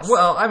 Yeah. Yes.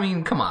 Well, I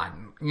mean, come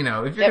on. You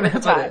know, if you're going to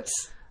put it,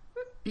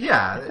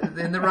 yeah,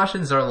 and the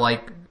Russians are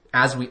like,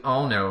 as we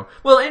all know.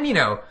 Well, and you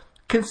know,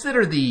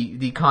 consider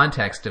the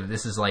context of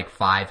this is like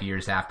 5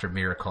 years after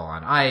Miracle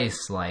on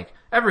Ice. Like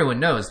everyone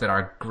knows that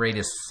our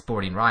greatest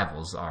sporting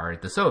rivals are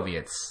the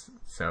Soviets.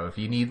 So if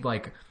you need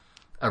like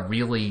a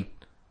really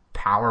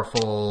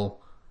powerful,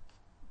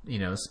 you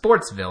know,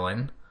 sports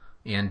villain,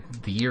 and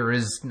the year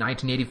is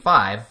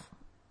 1985,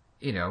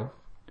 you know,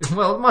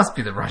 well, it must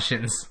be the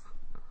Russians.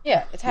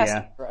 Yeah, it has to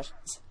be the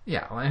Russians.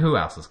 Yeah, well, who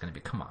else is going to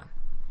be? Come on.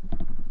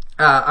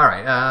 All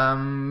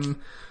right.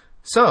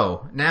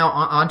 So now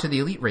on to the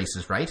elite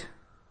races, right?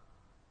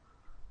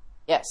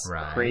 Yes.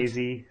 Right.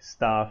 Crazy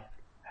stuff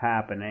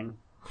happening.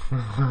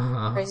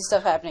 Crazy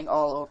stuff happening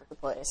all over the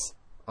place.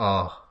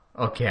 Oh,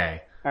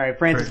 okay. All right,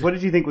 Francis, what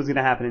did you think was going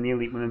to happen in the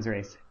elite women's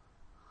race?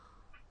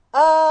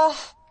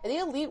 In the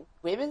elite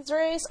women's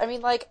race, I mean,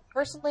 like,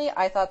 personally,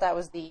 I thought that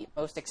was the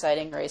most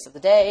exciting race of the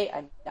day.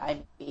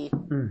 I'm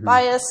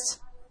biased,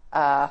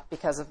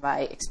 because of my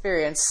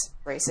experience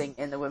racing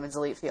in the women's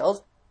elite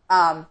field.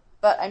 But,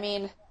 I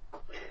mean...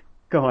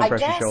 Go on,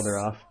 brush your shoulder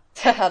off.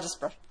 I'll just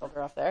brush my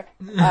shoulder off there.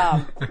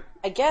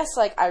 I guess,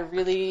 like, I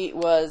really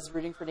was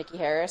rooting for Nikki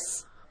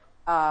Harris.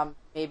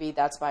 Maybe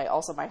that's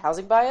also my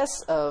housing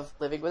bias of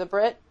living with a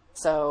Brit.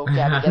 So,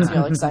 Gabby gets me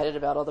all excited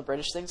about all the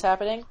British things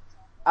happening.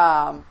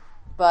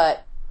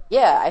 But...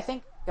 yeah, I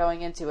think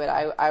going into it,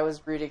 I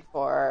was rooting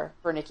for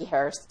Nikki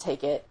Harris to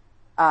take it,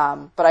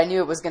 but I knew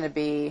it was going to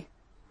be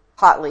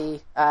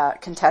hotly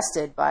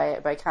contested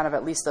by kind of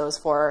at least those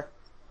four.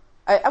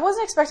 I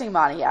wasn't expecting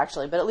Monty,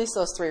 actually, but at least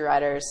those three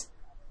riders,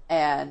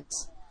 and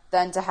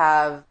then to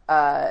have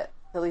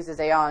Elisa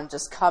Dayon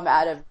just come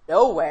out of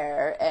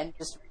nowhere and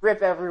just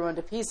rip everyone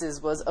to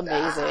pieces was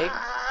amazing.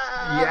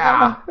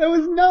 Yeah. That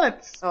was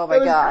nuts. Oh my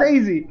God. That was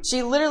crazy.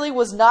 She literally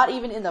was not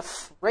even in the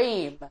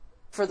frame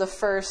for the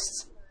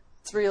first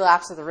 3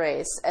 laps of the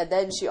race, and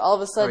then she all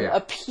of a sudden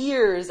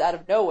appears out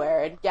of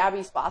nowhere, and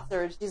Gabby spots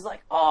her, and she's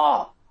like,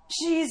 "Oh,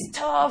 she's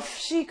tough.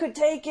 She could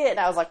take it." And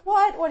I was like,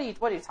 "What? What are you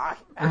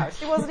talking about?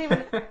 She wasn't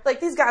even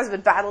like these guys have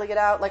been battling it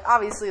out. Like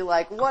obviously,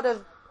 like one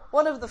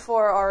of the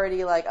four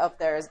already like up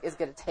there is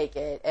going to take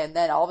it, and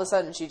then all of a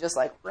sudden she just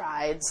like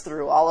rides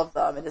through all of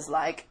them and is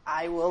like,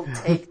 I will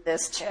take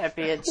this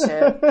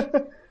championship.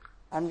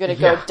 I'm going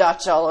to go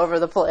Dutch all over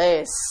the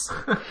place."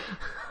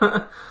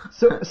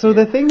 So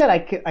the thing that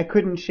I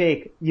couldn't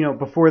shake, you know,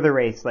 before the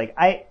race, like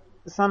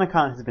Sana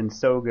Khan has been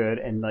so good,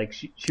 and like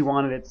she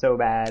wanted it so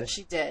bad.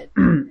 She did.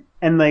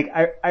 And like,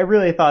 I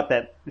really thought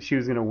that she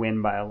was going to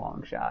win by a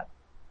long shot.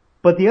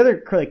 But the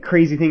other like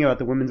crazy thing about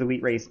the women's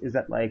elite race is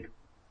that like,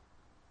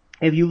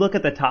 if you look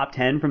at the top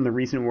 10 from the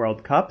recent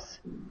World Cups,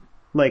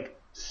 like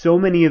so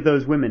many of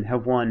those women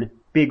have won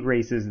big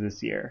races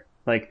this year.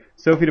 Like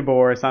Sophie de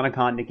Boer, Sana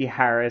Kant, Nikki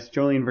Harris,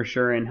 Jolene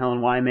Verschuren, Helen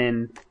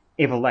Wyman,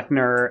 Ava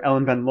Lechner,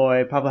 Ellen Van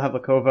Looy, Pavla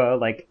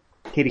Havlikova, like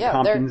Katie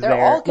Compton's they're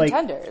there. all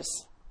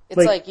contenders.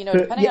 It's like, you know,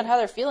 depending on how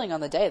they're feeling on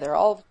the day, they're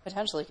all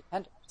potentially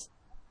contenders.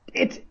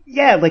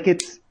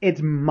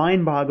 It's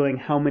mind-boggling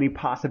how many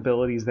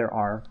possibilities there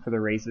are for the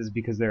races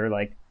because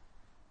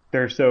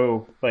they're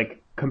so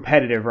like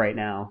competitive right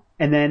now.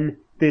 And then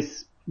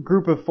this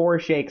group of 4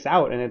 shakes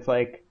out, and it's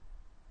like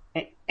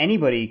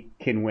anybody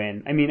can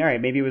win. I mean, all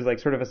right, maybe it was like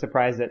sort of a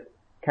surprise that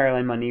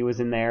Caroline Mani was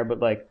in there, but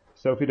like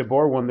Sophie de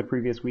Boer won the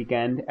previous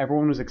weekend.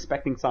 Everyone was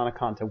expecting Sana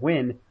Khan to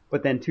win,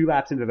 but then 2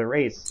 laps into the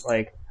race,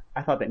 like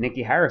I thought that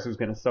Nikki Harris was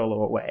going to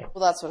solo away.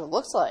 Well, that's what it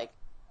looks like.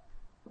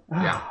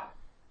 Yeah.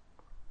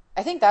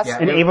 I think that's...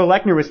 And Ava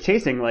Lechner was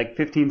chasing like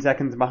 15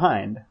 seconds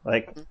behind.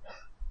 Like,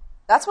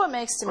 that's what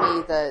makes, to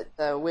me,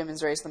 the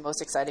women's race the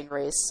most exciting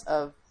race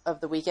of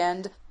the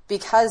weekend,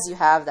 because you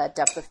have that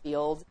depth of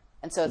field.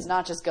 And so it's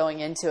not just going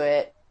into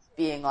it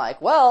being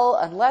like, well,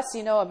 unless,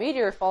 you know, a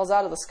meteor falls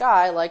out of the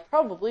sky, like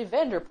probably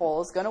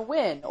Vanderpool is going to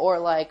win. Or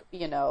like,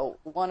 you know,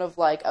 one of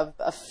like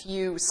a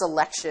few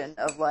selection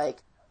of like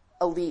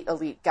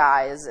elite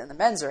guys in the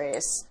men's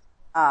race.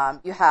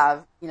 You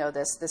have, you know,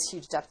 this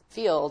huge depth of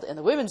field in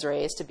the women's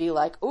race to be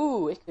like,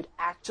 ooh, it could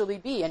actually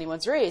be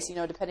anyone's race, you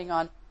know, depending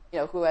on, you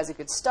know, who has a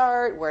good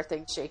start, where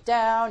things shake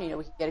down. You know,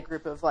 we can get a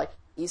group of like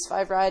these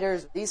 5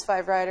 riders, these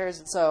 5 riders.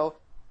 And so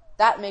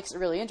that makes it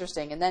really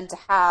interesting. And then to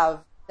have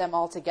them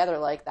all together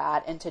like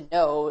that, and to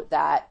know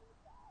that,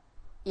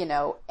 you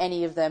know,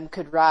 any of them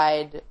could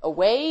ride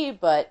away,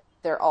 but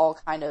they're all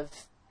kind of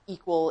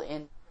equal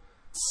in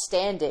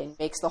standing,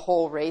 makes the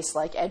whole race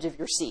like edge of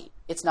your seat.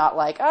 It's not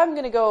like, I'm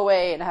going to go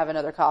away and have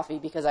another coffee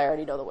because I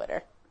already know the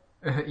winner.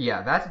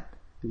 Yeah,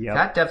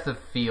 that depth of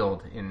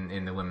field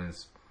in the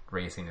women's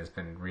racing has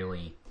been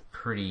really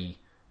pretty.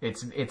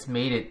 It's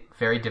made it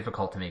very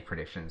difficult to make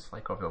predictions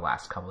like over the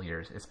last couple of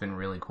years. It's been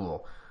really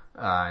cool.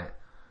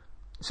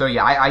 So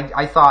yeah,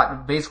 I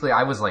thought basically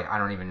I was like, I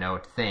don't even know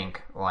what to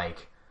think.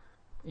 Like,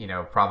 you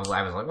know, probably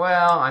I was like,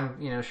 well, I'm,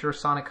 you know, sure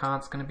Sonic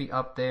Kant's going to be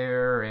up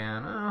there,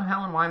 and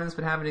Helen Wyman's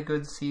been having a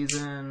good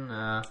season.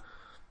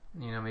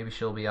 You know, maybe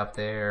she'll be up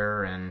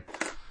there, and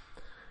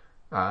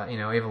you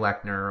know, Ava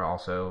Lechner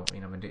also,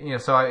 you know,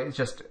 so it's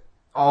just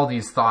all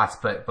these thoughts,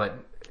 but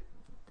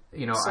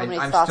you know,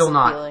 I'm still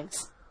not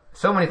feelings.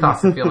 So many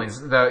thoughts and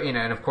feelings, though, you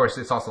know, and of course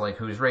it's also like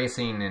who's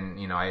racing, and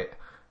you know, I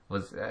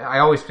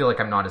always feel like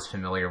I'm not as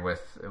familiar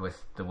with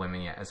the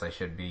women yet as I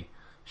should be.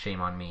 Shame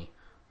on me.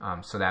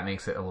 So that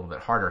makes it a little bit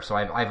harder. So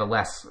I have a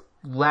less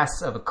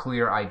of a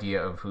clear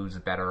idea of who's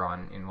better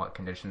in what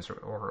conditions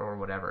or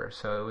whatever.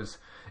 So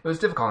it was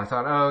difficult. I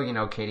thought, oh, you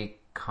know, Katie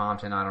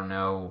Compton, I don't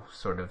know,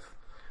 sort of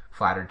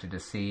flattered to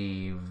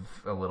deceive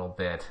a little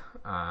bit.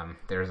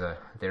 There's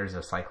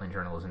a cycling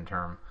journalism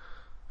term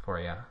for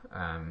you.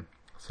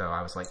 So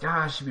I was like,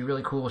 she'd be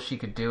really cool if she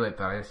could do it,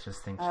 but I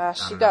just think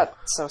she got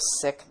so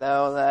sick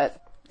though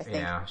that I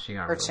think she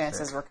got her really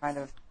chances sick. were kind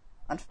of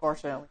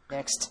unfortunately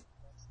mixed.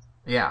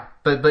 Yeah,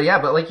 but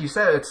like you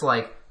said, it's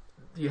like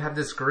you have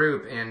this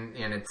group and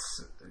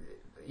it's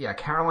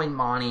Caroline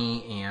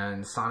Mani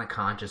and Sonic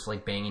Kant just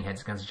like banging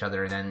heads against each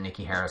other, and then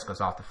Nikki Harris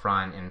goes off the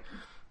front, and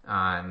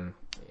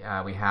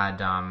we had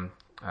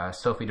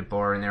Sophie de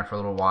Boer in there for a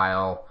little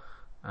while.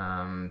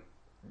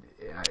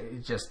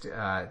 Just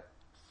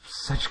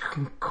such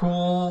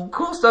cool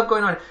stuff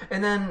going on,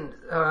 and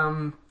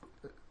then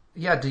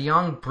De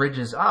Jong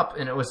bridges up,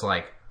 and it was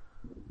like,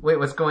 wait,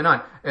 what's going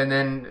on? And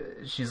then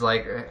she's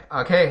like,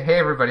 okay, hey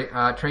everybody,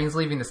 train's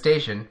leaving the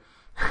station.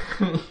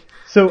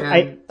 So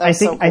I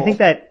think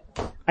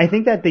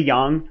that De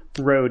Jong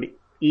rode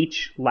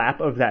each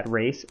lap of that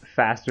race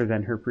faster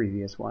than her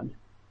previous one.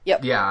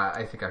 Yep. Yeah,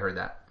 I think I heard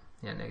that.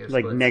 Yeah,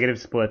 negative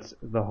splits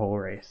the whole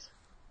race.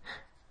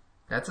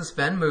 That's a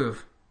spend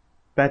move.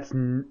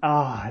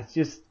 It's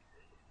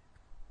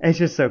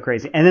just so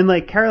crazy. And then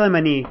like Caroline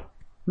Mani,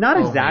 not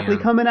exactly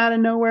coming out of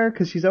nowhere,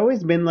 because she's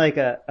always been like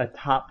a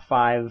top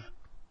 5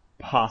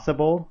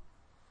 possible,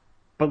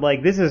 but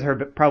like this is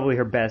probably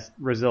her best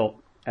result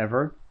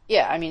ever.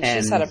 Yeah, I mean,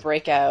 she's had a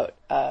breakout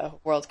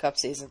World Cup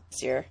season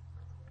this year.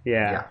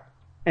 Yeah.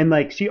 And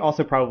like she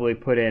also probably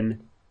put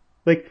in,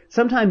 like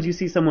sometimes you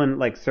see someone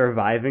like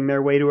surviving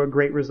their way to a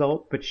great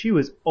result, but she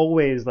was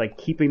always like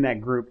keeping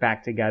that group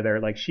back together.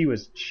 Like she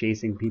was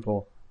chasing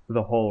people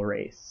the whole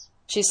race.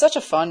 She's such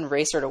a fun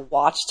racer to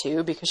watch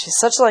too, because she's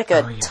such like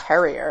a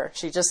terrier.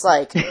 She just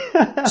like,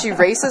 she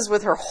races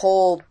with her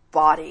whole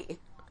body,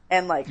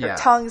 and like her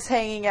tongue's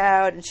hanging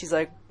out, and she's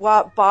like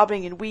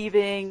bobbing and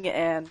weaving,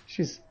 and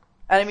she's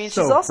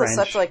also French.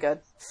 such like a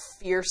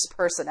fierce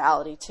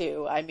personality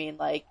too. I mean,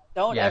 like,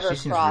 don't ever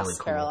cross really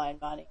cool. Caroline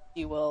Mani.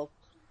 You will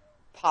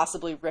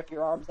possibly rip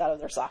your arms out of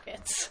their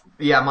sockets.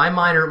 Yeah, my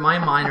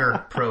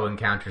minor pro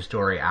encounter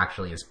story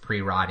actually is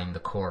pre-riding the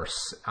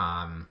course.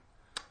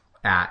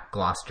 at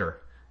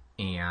Gloucester,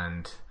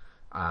 and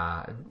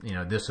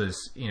this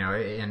was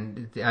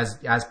and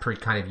as per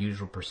kind of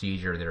usual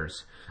procedure,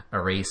 there's a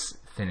race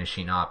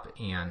finishing up,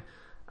 and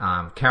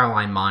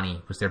Caroline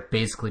Monty was there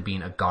basically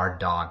being a guard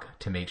dog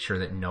to make sure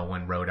that no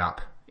one rode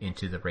up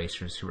into the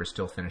racers who were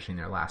still finishing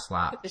their last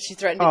lap. Did she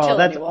threaten to kill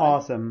that's anyone?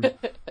 awesome.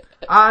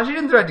 She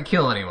didn't threaten to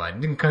kill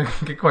anyone. Didn't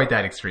get quite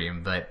that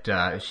extreme, but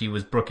she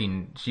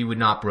would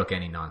not brook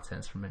any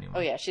nonsense from anyone. Oh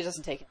yeah, she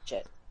doesn't take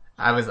shit.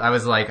 I was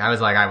like,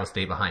 I will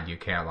stay behind you,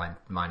 Caroline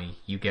Monty.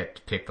 You get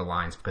to pick the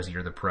lines because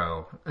you're the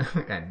pro,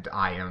 and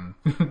I am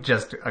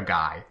just a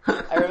guy.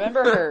 I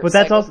remember her. But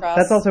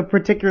that's also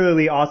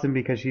particularly awesome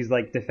because she's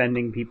like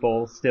defending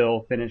people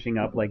still finishing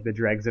up like the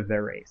dregs of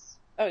their race.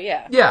 Oh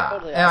yeah, yeah.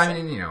 Totally And, awesome.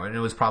 I mean, and it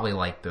was probably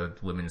like the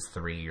women's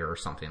 3 or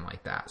something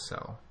like that.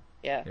 So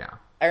yeah. yeah.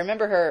 I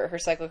remember her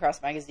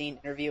Cyclo-cross magazine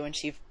interview when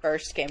she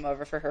first came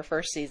over for her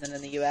first season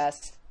in the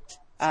U.S.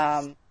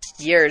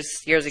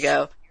 Years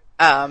ago.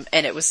 And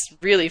it was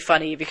really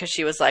funny because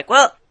she was like,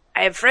 well,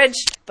 I am French,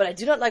 but I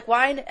do not like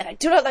wine, and I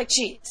do not like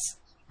cheese.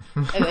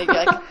 And they'd be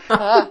like,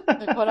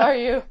 like, what are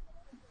you?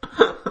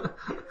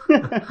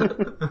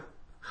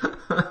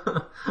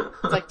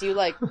 It's like, do you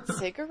like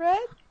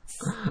cigarettes?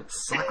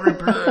 Sacre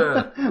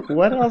bleu.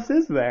 What else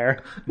is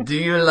there? Do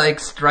you like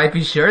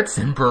stripy shirts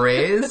and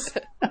berets?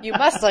 You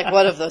must like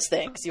one of those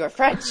things. You are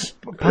French.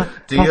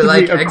 Do you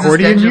like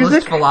accordion existentialist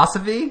music?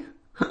 philosophy?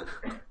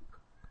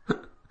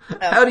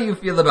 How do you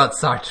feel about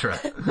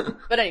Sartre?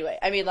 But anyway,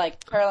 I mean,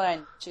 like,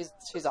 Caroline, she's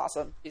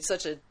awesome. She's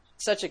such a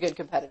good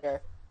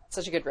competitor,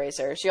 such a good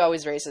racer. She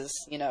always races,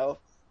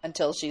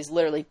 until she's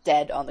literally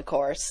dead on the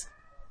course.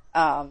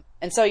 And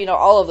so,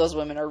 all of those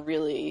women are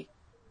really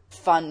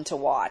fun to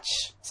watch.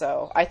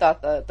 So I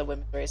thought the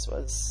women's race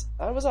was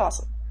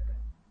awesome.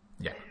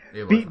 Yeah,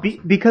 it was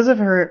awesome. Because of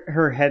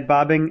her head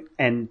bobbing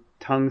and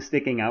tongue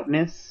sticking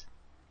outness,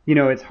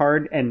 it's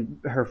hard, and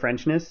her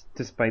Frenchness,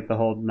 despite the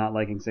whole not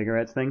liking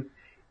cigarettes thing.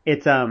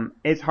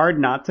 It's hard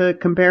not to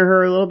compare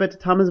her a little bit to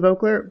Thomas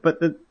Voeckler, but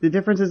the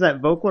difference is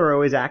that Voeckler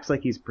always acts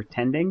like he's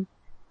pretending,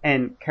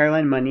 and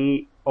Caroline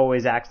Money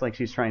always acts like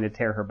she's trying to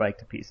tear her bike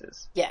to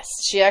pieces. Yes,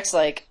 she acts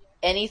like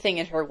anything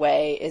in her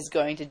way is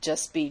going to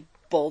just be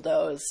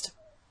bulldozed.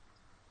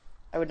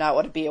 I would not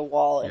want to be a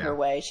wall in her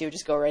way. She would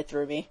just go right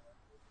through me.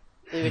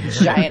 Leave a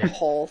giant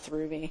hole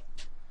through me.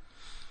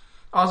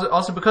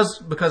 Also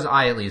because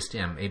I at least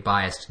am a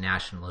biased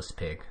nationalist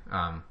pig.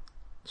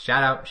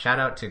 Shout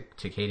out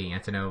to Katie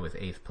Antonou with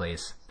 8th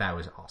place. That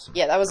was awesome.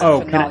 Yeah, that was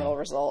a phenomenal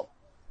result.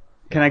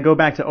 Can I go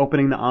back to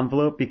opening the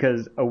envelope?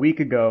 Because a week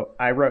ago,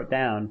 I wrote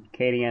down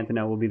Katie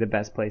Antonou will be the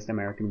best placed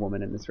American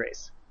woman in this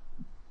race.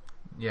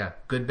 Yeah,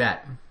 good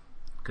bet.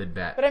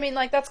 But I mean,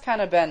 like, that's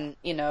kind of been,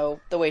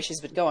 the way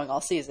she's been going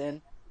all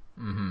season.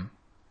 Mm-hmm.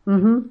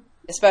 Mm-hmm.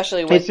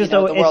 Especially with, it's just,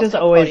 the World it's just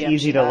Cup always podium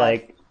easy to,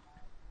 like...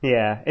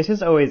 Yeah, it's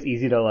just always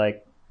easy to,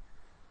 like...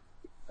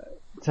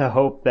 to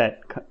hope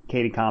that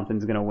Katie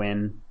Compton's gonna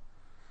win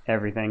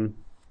everything.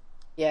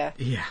 Yeah.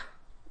 Yeah.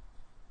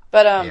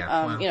 But,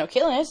 wow. Caitlin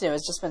Antonou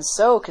has just been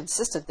so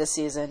consistent this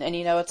season. And,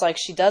 it's like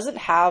she doesn't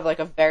have, like,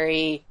 a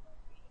very,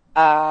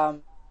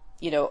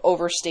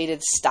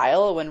 overstated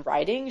style when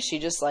riding. She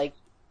just, like,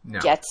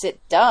 gets it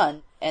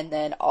done. And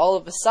then all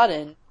of a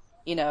sudden,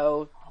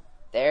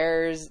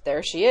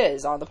 there she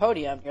is on the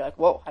podium. You're like,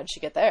 whoa, how'd she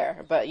get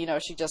there? But,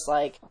 she just,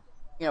 like,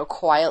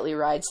 quietly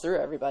rides through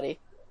everybody.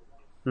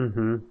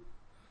 Mm-hmm.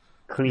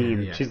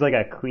 Clean. Yeah. She's like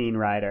a clean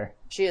rider.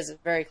 She is a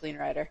very clean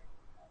rider.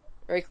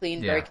 Very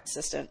clean, very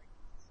consistent.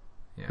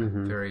 Yeah,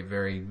 Mm-hmm. very,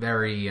 very,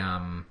 very,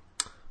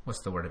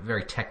 what's the word? A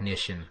very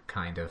technician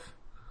kind of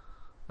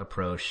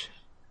approach.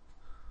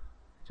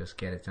 Just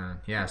get it done.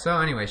 Yeah, so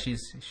anyway,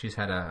 she's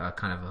had a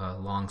kind of a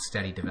long,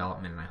 steady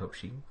development, and I hope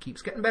she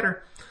keeps getting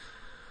better.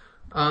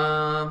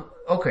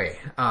 Okay,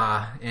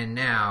 and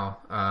now,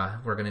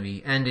 we're gonna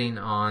be ending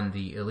on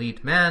the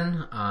elite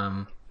men.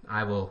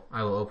 I will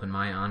open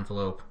my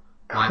envelope.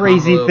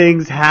 Crazy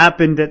things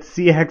happened at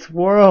CX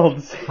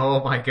Worlds.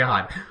 Oh my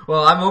god.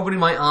 Well, I'm opening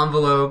my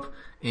envelope,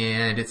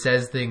 and it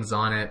says things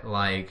on it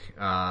like,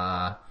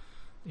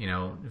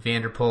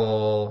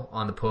 Vanderpool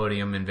on the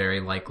podium and very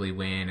likely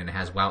win, and it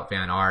has Wout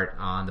van Aert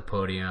on the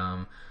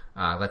podium.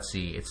 Let's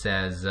see, it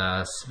says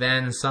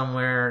Sven Ness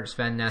somewhere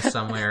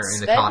in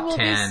the top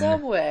 10.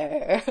 Sven will be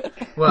somewhere.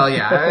 Well,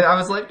 yeah, I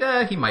was like,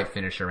 he might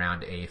finish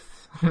around 8th,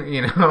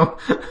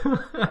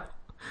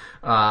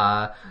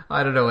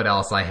 I don't know what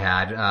else I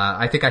had.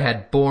 I think I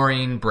had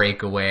boring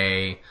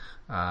breakaway.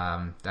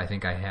 I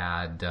think I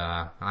had,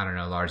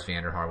 Lars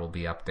van der Haar will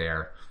be up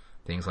there.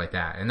 Things like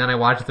that. And then I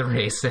watched the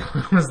race and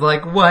I was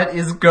like, what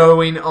is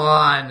going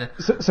on?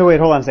 So wait,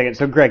 hold on a second.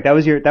 So Greg, that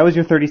was your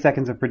 30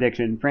 seconds of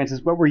prediction.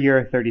 Francis, what were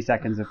your 30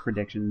 seconds of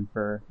prediction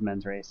for the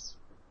men's race?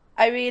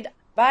 I mean,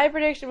 my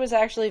prediction was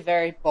actually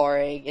very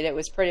boring, and it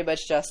was pretty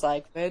much just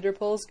like,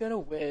 Vanderpool's gonna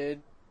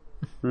win.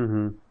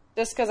 Mm-hmm.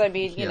 Just because,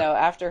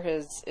 after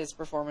his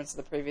performance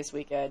the previous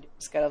weekend, it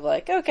was kind of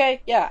like,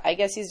 okay, yeah, I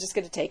guess he's just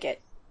going to take it.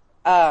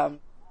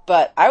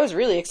 But I was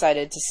really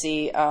excited to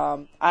see,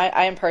 I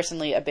am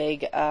personally a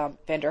big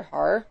Van der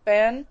Haar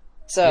fan,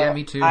 So yeah,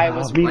 me too. I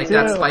was me like too.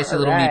 that spicy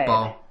little Alright.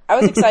 meatball. I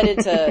was excited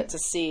to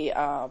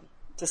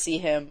see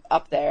him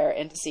up there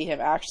and to see him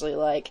actually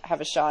like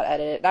have a shot at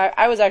it. And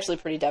I was actually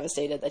pretty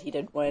devastated that he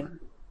didn't win.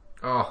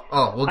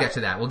 Oh, we'll get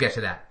to that. Let's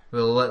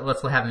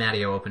have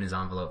Mattio open his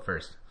envelope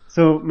first.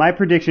 So my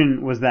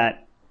prediction was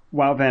that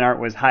Wout van Aert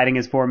was hiding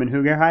his form in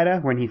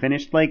Hoogerheide when he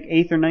finished like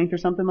 8th or 9th or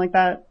something like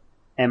that.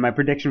 And my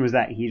prediction was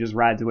that he just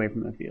rides away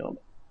from the field.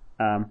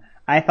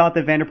 I thought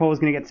that Van der Poel was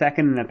going to get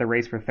second and that the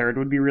race for third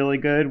would be really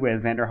good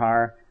with Van der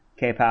Haar,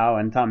 K-Pau,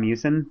 and Tom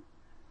Mewsen.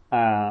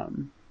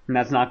 And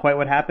that's not quite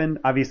what happened.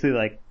 Obviously,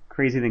 like,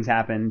 crazy things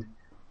happened.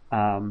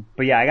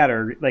 But yeah, I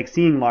gotta, like,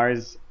 seeing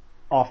Lars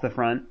off the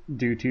front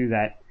due to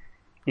that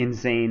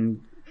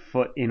insane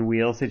foot in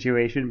wheel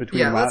situation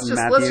between Wout and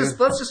Matthew.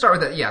 Let's just start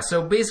with that. Yeah,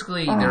 so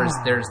basically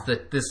there's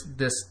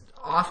this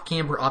off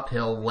camber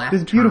uphill left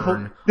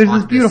turn. There's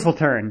this beautiful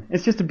turn.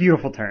 It's just a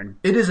beautiful turn.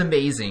 It is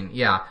amazing,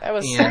 yeah. That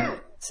was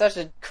such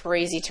a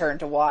crazy turn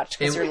to watch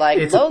because you're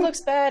like, low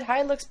looks bad,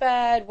 high looks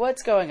bad.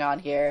 What's going on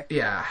here?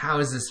 Yeah, how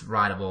is this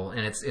rideable?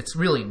 And it's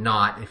really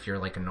not if you're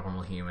like a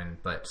normal human,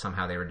 but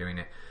somehow they were doing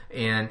it.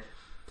 And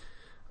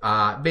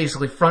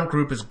basically, front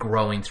group is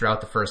growing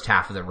throughout the first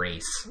half of the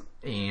race,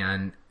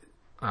 and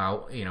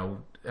Wout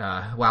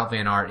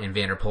van Aert and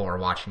Van der Poel are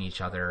watching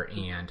each other,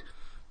 and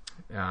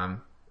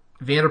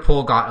Van der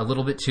Poel got a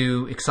little bit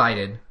too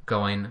excited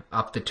going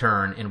up the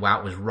turn, and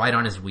Wout was right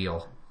on his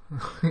wheel.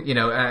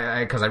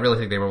 Because I really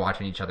think they were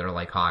watching each other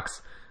like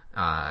hawks.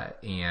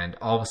 And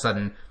all of a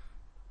sudden,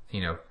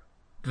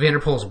 Van der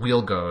Poel's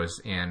wheel goes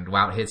and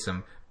Wout hits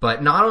him.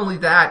 But not only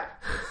that,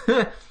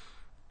 Van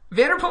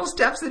der Poel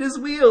steps in his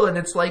wheel, and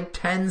it's like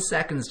 10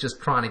 seconds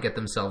just trying to get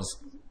themselves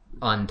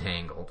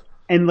untangled.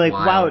 And like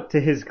Wout, to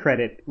his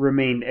credit,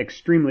 remained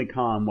extremely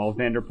calm while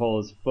Van der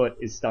Poel's foot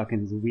is stuck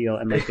in his wheel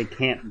and like they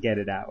can't get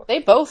it out.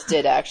 They both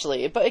did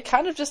actually, but it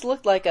kind of just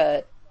looked like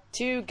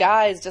two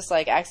guys just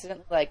like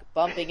accidentally like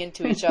bumping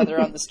into each other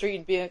on the street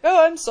and being like,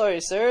 "Oh, I'm sorry,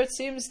 sir. It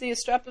seems the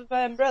strap of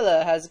my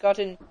umbrella has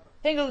gotten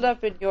tangled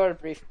up in your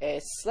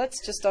briefcase.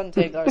 Let's just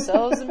untangle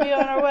ourselves and be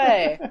on our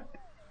way."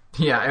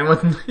 Yeah,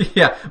 and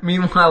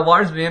meanwhile,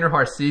 Lars van der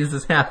Haar sees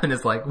this happen.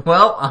 Is like,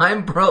 "Well,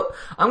 I'm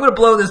gonna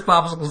blow this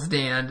popsicle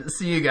stand.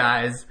 See you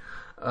guys,"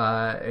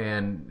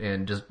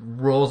 and just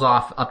rolls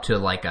off up to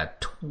like a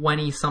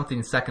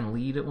 20-something second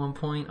lead at one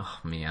point. Oh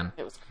man,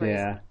 it was crazy.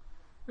 Yeah.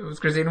 It was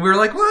crazy, and we were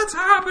like, "What's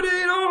happening?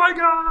 Oh my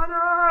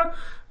god!"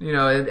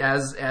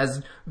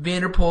 As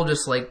Van der Poel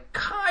just like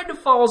kind of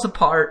falls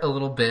apart a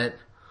little bit,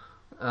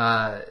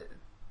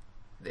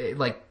 it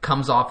like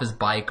comes off his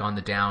bike on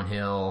the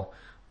downhill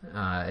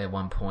at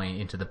one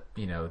point into the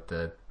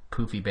the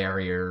poofy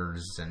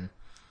barriers, and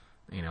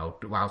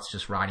Wout's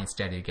just riding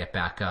steady to get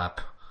back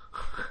up.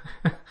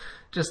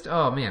 Just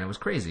oh man, it was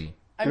crazy.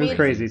 It was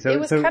crazy. So it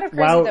was kind of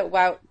crazy that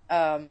Wout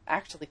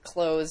actually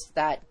closed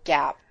that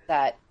gap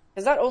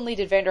because not only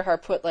did Van der Haar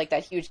put like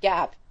that huge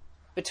gap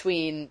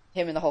between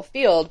him and the whole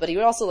field, but he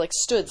also like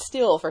stood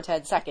still for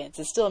 10 seconds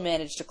and still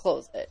managed to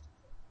close it.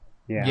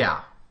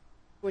 Yeah.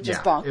 Which is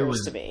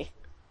bonkers to me.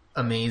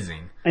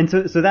 Amazing. And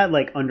so that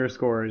like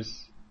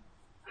underscores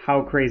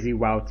how crazy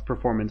Wout's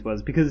performance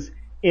was, because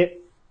if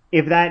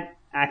that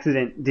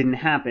accident didn't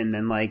happen,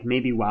 then like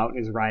maybe Wout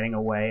is riding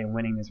away and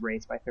winning this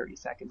race by 30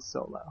 seconds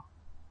solo.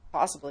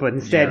 Possibly. But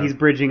instead he's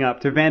bridging up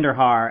to Van der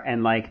Haar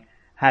and like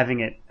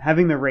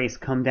having the race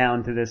come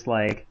down to this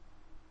like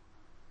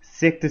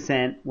sick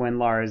descent when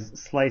Lars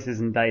slices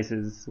and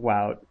dices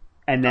Wout,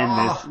 and then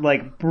this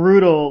like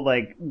brutal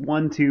like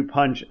 1-2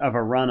 punch of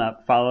a run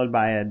up followed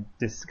by a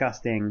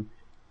disgusting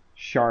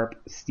sharp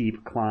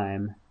steep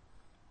climb.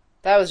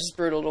 That was just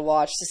brutal to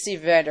watch, to see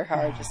Van der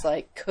Haar just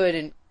like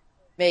couldn't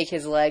make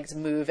his legs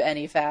move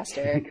any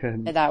faster. He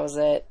couldn't. And that was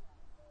it.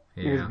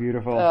 Yeah. It was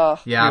beautiful.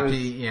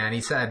 And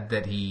he said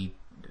that he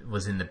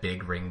was in the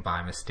big ring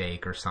by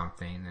mistake or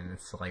something, and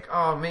it's like,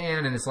 oh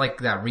man, and it's like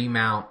that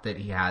remount that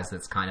he has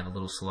that's kind of a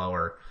little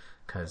slower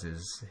because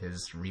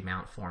his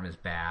remount form is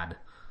bad.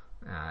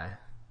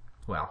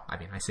 Well, I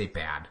mean, I say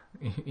bad,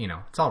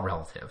 it's all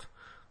relative.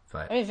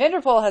 But I mean, Van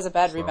der Poel has a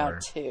bad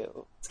remount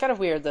too. It's kind of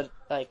weird that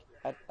like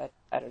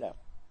I don't know,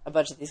 a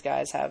bunch of these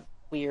guys have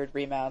weird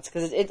remounts,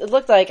 because it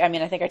looked like, I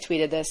mean, I think I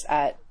tweeted this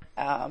at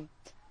Ian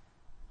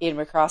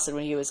McCrossan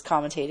when he was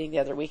commentating the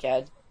other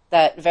weekend,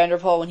 that Van der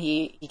Poel, when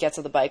he gets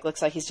on the bike,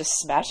 looks like he's just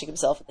smashing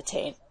himself in the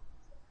taint.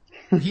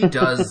 He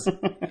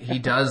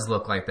does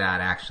look like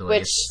that, actually.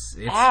 Which,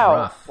 it's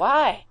rough.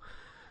 Why?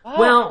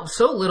 Well,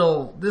 so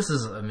little, this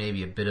is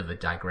maybe a bit of a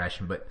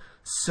digression, but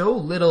so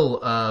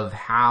little of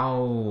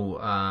how,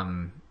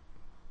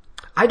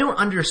 I don't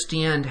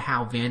understand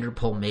how Van der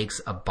Poel makes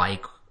a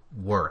bike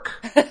work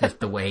with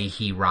the way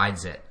he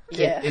rides it.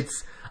 Yeah.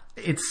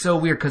 It's so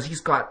weird, because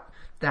he's got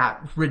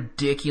that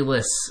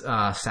ridiculous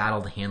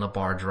saddled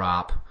handlebar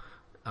drop,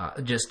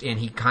 and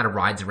he kind of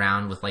rides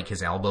around with like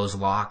his elbows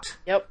locked.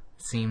 Yep.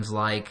 Seems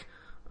like,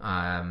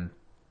 and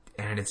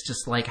it's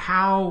just like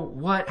how,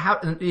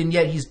 and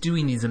yet he's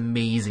doing these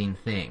amazing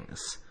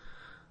things.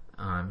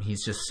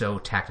 He's just so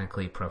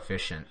technically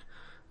proficient.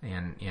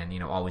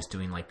 and always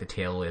doing like the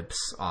tail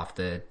whips off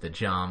the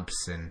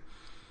jumps and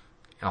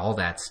all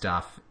that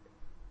stuff.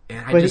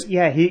 And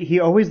he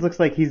always looks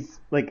like he's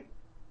like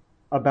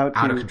about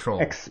out to of control,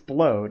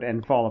 explode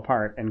and fall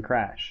apart and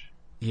crash.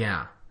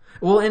 Yeah.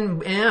 Well,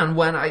 and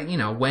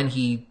when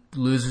he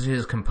loses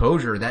his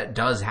composure, that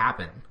does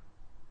happen.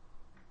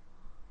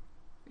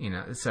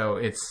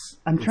 So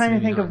I'm trying to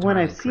think of when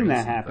I've seen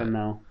that happen,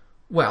 though.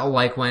 Well,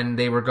 like when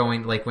they were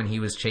going, like when he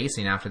was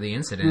chasing after the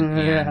incident,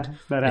 and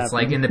that it's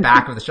like in the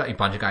back of the shot, a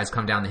bunch of guys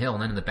come down the hill,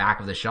 and then in the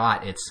back of the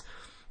shot, it's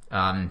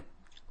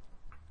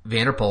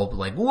Vanderpool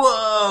like,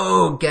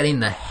 whoa, getting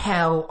the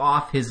hell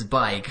off his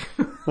bike,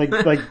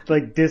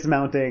 like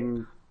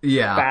dismounting.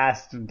 Yeah.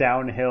 Fast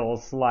downhill,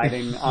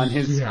 sliding on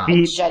his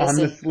feet on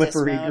the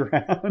slippery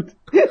ground.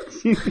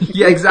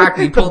 Yeah,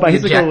 exactly. He pulled the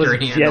ejector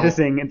handle.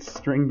 Jettisoning its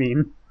string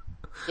beam.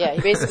 Yeah,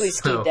 he basically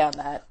skied down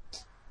that.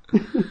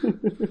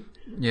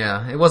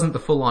 Yeah, it wasn't the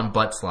full-on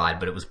butt slide,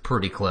 but it was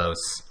pretty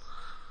close.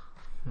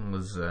 It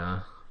was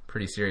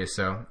pretty serious.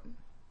 So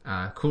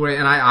cool.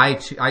 And I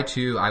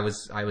too, I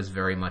was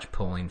very much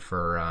pulling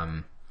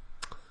for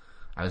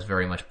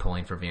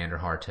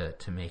Vanderhaar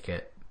to make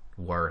it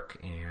work,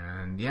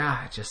 and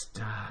just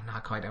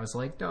not quite. I was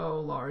like,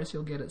 no, Lars,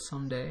 you'll get it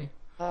someday.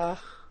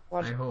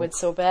 Went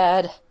so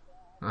bad.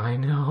 I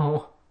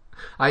know.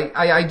 I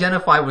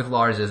identify with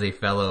Lars as a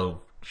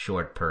fellow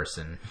short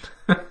person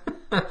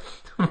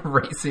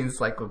racing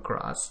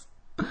cyclocross.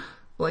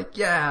 Like,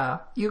 yeah,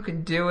 you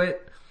can do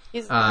it.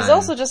 He's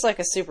also just like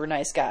a super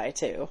nice guy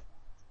too.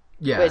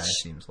 Yeah, which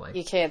it seems like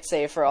you can't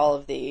say for all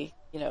of the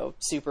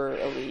super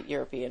elite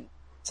European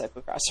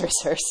cyclocross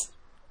racers.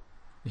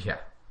 Yeah.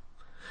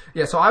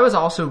 Yeah, so I was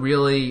also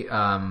really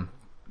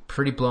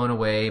pretty blown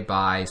away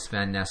by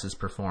Sven Nesse's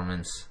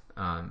performance,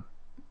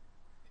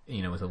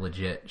 with a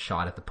legit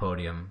shot at the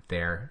podium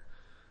there.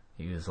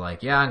 He was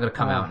like, yeah, I'm going to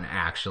come out and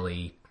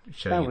actually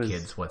show you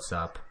kids what's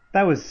up.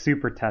 That was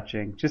super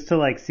touching. Just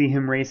to see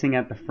him racing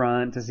at the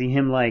front, to see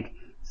him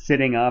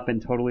sitting up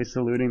and totally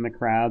saluting the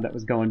crowd that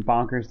was going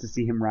bonkers, to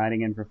see him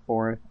riding in for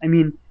fourth. I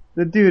mean,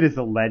 the dude is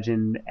a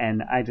legend,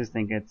 and I just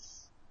think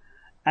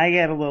I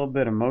get a little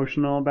bit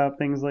emotional about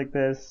things like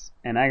this,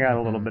 and I got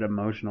a little bit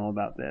emotional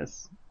about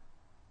this.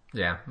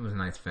 Yeah, it was a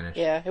nice finish.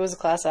 Yeah, it was a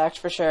class act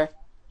for sure.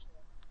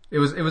 It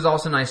was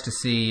also nice to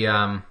see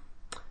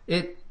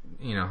it.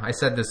 I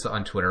said this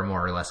on Twitter,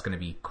 more or less going to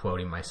be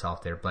quoting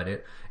myself there, but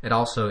it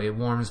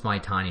warms my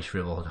tiny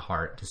shriveled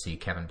heart to see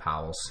Kevin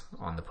Powell's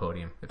on the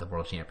podium at the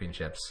World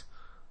Championships.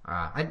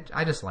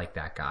 I just like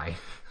that guy.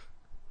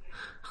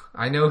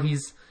 I know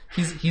he's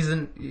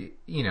an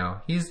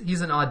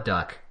odd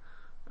duck.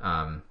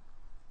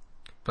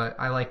 But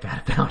I like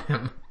that about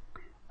him.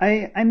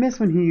 I miss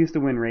when he used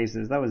to win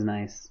races. That was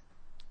nice.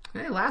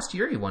 Hey, last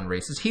year he won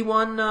races. He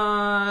won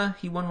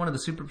one of the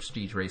Super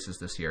Prestige races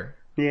this year.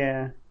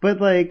 Yeah,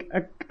 but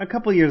a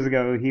couple years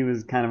ago he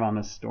was kind of on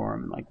a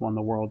storm and won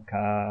the World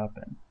Cup.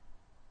 And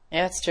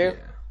yeah, it's true.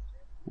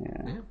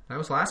 Yeah, that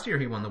was last year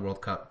he won the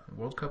World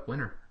Cup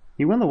winner.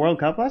 He won the World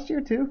Cup last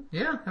year too?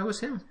 Yeah, that was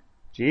him.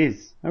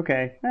 Jeez.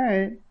 Okay. All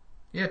right.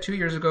 Yeah, 2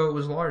 years ago it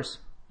was Lars.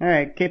 All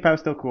right,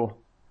 K-Pow's still cool.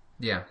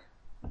 Yeah,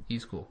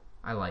 he's cool.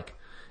 I like.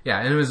 Yeah,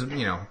 and it was,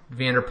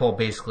 Vanderpool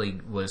basically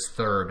was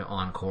third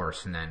on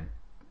course and then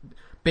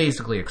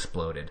basically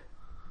exploded,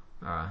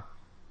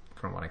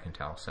 from what I can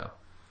tell. So,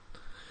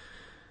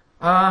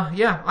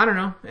 yeah, I don't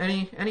know.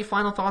 Any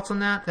final thoughts on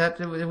that?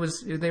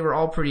 They were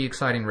all pretty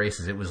exciting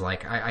races. It was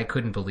like, I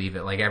couldn't believe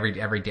it. Like every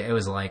day, it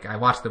was like, I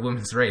watched the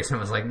women's race and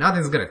I was like,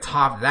 nothing's gonna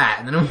top that.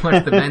 And then I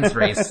watched the men's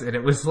race and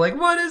it was like,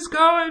 what is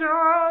going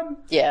on?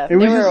 Yeah, they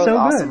were so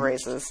awesome good.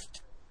 Races.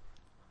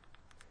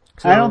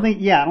 So, I don't think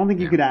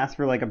you could ask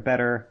for a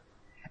better,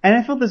 and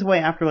I felt this way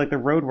after the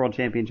Road World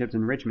Championships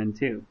in Richmond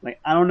too.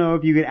 I don't know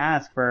if you could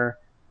ask for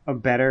a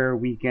better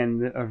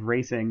weekend of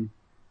racing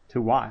to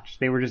watch.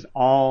 They were just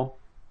all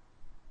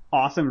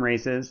awesome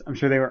races. I'm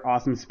sure they were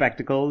awesome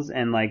spectacles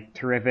and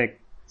terrific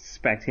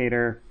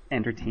spectator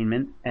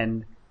entertainment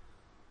and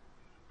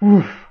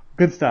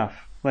good stuff.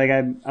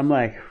 I'm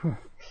like,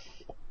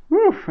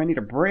 I need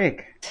a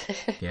break.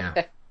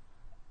 Yeah.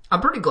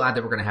 I'm pretty glad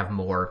that we're going to have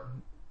more,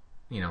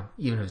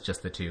 even if it's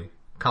just the two,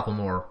 couple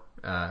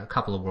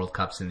of World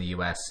Cups in the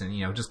U.S.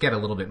 and, just get a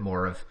little bit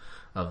more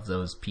of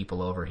those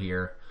people over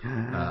here,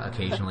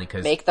 occasionally.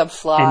 Cause make them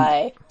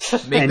fly.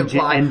 Make them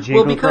fly. And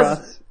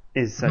Cyclo-cross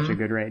is such a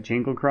good race.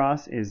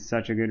 Cyclo-cross is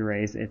such a good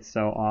race. It's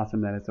so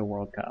awesome that it's a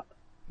World Cup.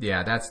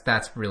 Yeah,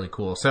 that's really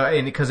cool. So,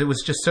 and because it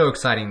was just so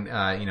exciting,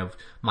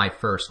 my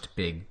first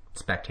big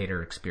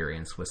spectator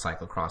experience with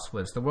cyclocross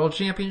was the World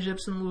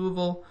Championships in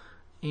Louisville,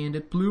 and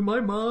it blew my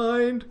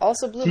mind.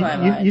 Also blew my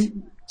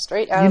mind.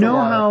 Straight out of the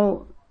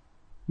water.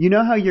 You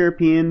know how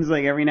Europeans,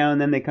 every now and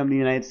then they come to the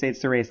United States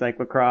to race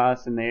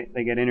cyclocross and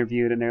they get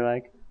interviewed and they're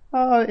like,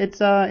 oh, it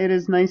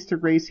is nice to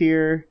race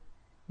here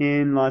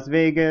in Las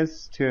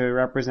Vegas to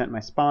represent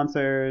my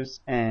sponsors,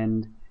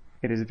 and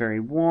it is very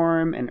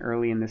warm and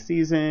early in the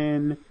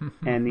season,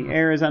 and the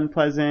air is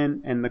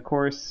unpleasant, and the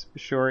course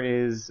sure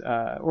is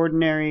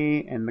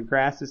ordinary, and the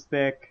grass is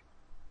thick.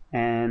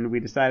 and we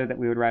decided that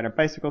we would ride our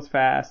bicycles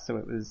fast, so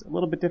it was a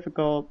little bit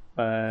difficult,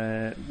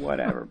 but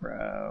whatever,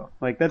 bro.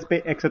 Like,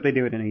 except they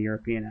do it in a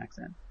European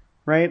accent,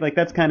 right? Like,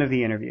 that's kind of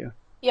the interview.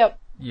 Yep.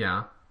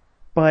 Yeah.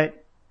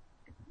 But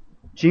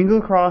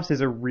Cyclo-cross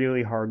is a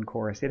really hard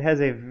course. It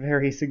has a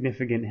very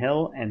significant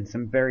hill and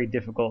some very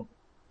difficult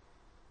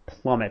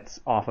plummets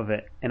off of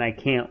it, and I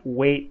can't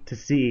wait to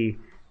see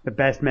the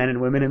best men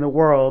and women in the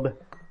world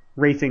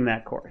racing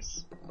that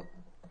course.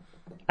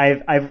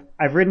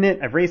 I've ridden it,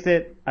 I've raced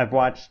it, I've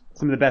watched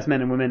some of the best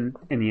men and women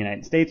in the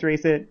United States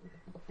race it,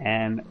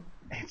 and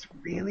it's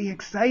really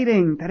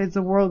exciting that it's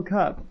a World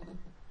Cup.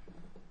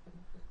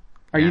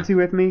 Are you two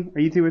with me?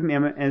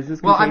 Is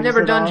this well, I've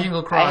never done I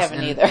Cyclo-cross.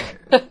 haven't either.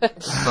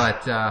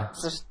 But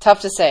it's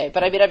tough to say.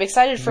 But I mean, I'm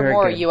excited for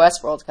more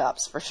U.S. World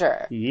Cups for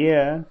sure.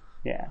 Yeah.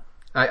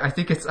 I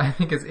think it's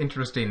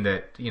interesting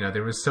that,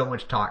 there was so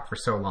much talk for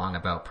so long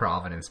about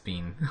Providence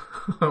being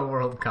a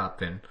World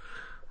Cup, and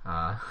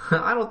I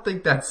don't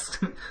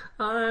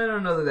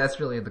know that that's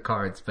really in the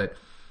cards, but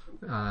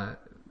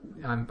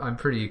I'm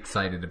pretty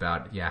excited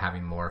about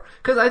having more,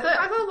 because I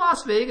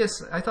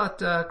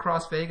thought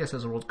Cross Vegas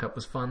as a World Cup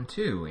was fun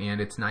too,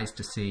 and it's nice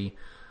to see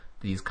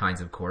these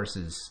kinds of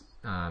courses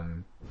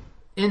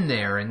in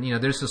there. And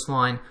there's this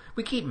line,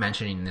 we keep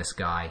mentioning this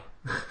guy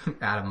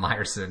Adam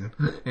Meyerson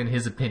and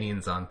his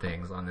opinions on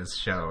things on this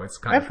show. It's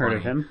kind of funny.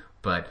 I've heard of him.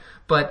 But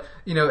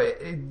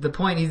the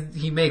point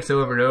he makes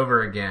over and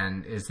over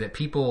again is that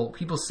people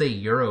say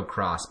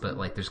Eurocross, but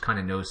like there's kind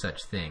of no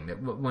such thing. That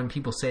when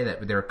people say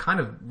that, they're kind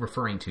of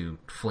referring to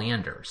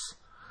Flanders.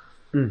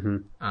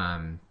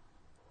 Mm-hmm.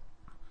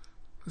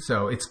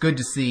 So it's good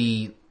to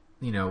see,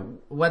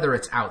 whether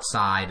it's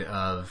outside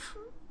of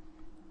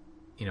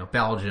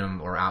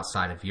Belgium or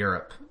outside of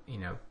Europe,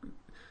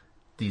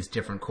 these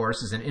different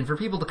courses, and for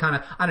people to kind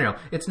of, I don't know,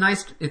 it's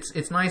nice.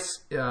 It's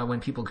nice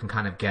when people can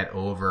kind of get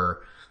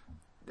over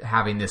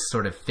having this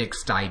sort of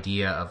fixed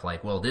idea of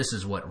like, well, this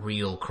is what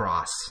real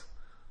cross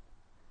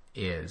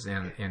is,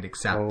 and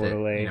accept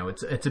that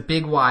it's a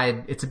big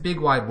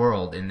wide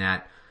world, in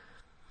that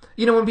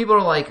when people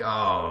are like,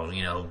 oh,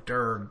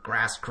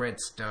 grass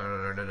crits,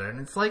 and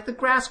it's like the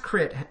grass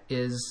crit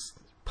is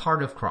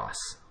part of cross.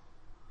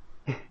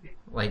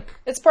 Like,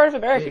 it's part of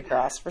American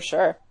cross for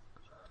sure.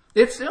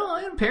 It's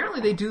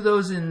apparently they do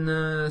those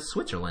in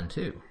Switzerland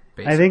too.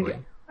 Basically,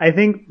 I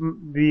think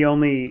the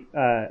only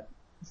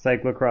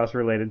cyclocross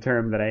related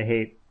term that I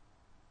hate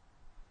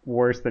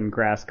worse than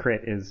grass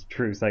crit is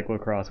true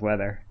cyclocross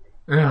weather.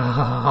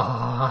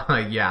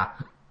 Yeah.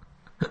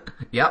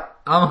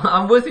 Yep.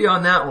 I'm with you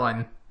on that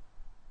one.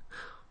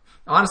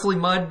 Honestly,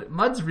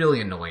 mud's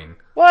really annoying.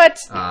 What?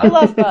 I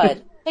love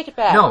mud. Take it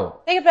back. No.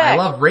 Take it back.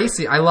 I love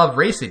racing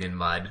in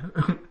mud.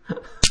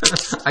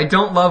 I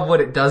don't love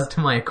what it does to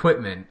my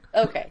equipment.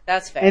 Okay,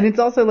 that's fair. And it's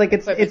also like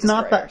it's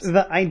not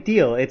the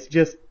ideal. It's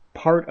just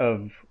part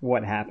of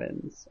what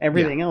happens.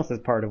 Everything else is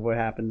part of what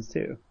happens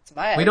too. It's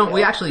my ideal.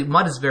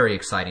 Mud is very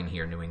exciting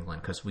here in New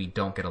England because we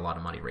don't get a lot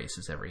of muddy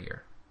races every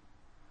year.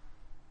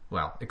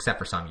 Well, except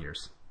for some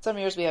years. Some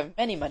years we have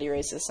many muddy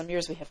races. Some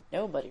years we have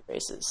no muddy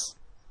races.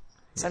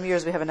 Some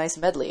years we have a nice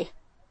medley.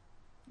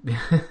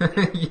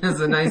 Yes,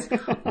 a nice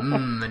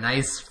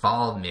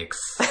fall mix.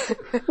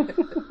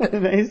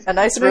 a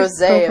nice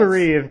rosé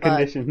potpourri of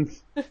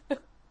conditions.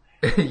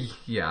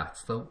 Yeah,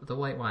 it's the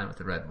white wine with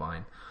the red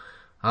wine.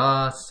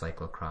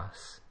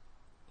 Cyclocross.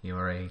 You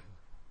are a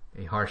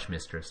harsh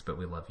mistress, but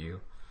we love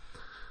you.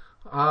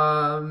 It's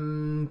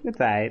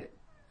alright.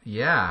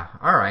 Yeah,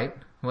 alright.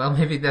 Well,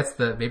 maybe that's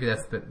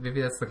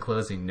the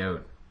closing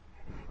note.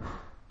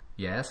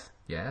 Yes?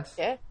 Yeah.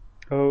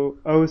 Oh,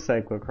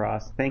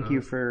 Cyclocross. Thank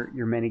you for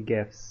your many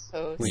gifts.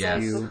 Oh,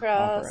 yes.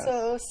 Cyclocross.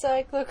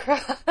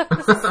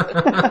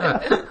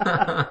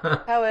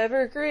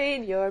 However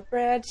green your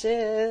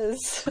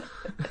branches.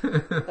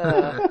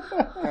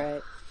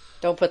 Alright.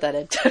 Don't put that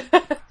in.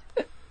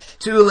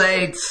 Too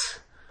late.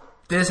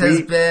 This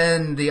has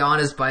been the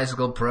Honest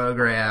Bicycle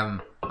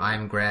Program.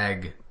 I'm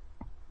Greg.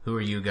 Who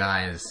are you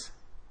guys?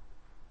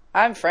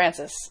 I'm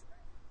Francis.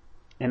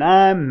 And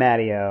I'm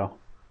Mattio.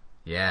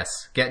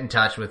 Yes, get in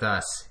touch with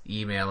us.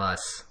 Email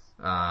us.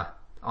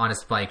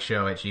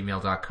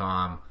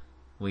 honestbikeshow@gmail.com.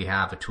 We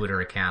have a Twitter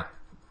account,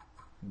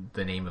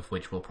 the name of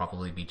which will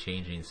probably be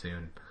changing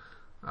soon.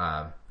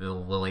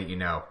 We'll let you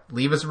know.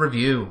 Leave us a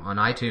review on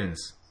iTunes.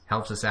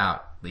 Helps us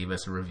out. Leave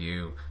us a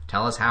review.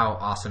 Tell us how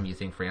awesome you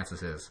think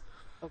Francis is.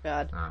 Oh,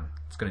 God.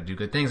 It's going to do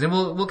good things. And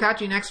we'll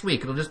catch you next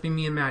week. It'll just be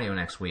me and Mattio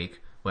next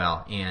week.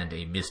 Well, and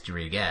a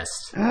mystery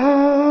guest. We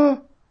have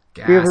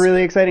a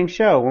really exciting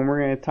show when we're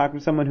going to talk to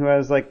someone who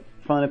has like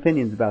fun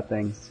opinions about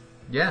things.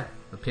 Yeah,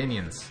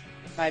 opinions.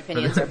 My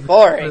opinions are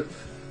boring.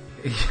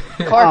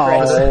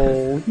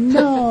 Oh,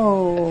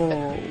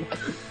 no.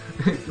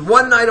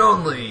 One night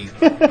only.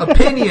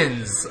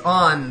 Opinions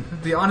on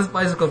the Honest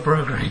Bicycle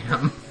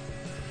Program.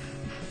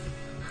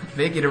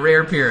 Make it a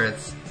rare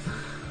appearance.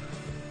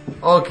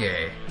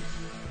 Okay.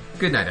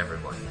 Good night,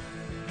 everyone.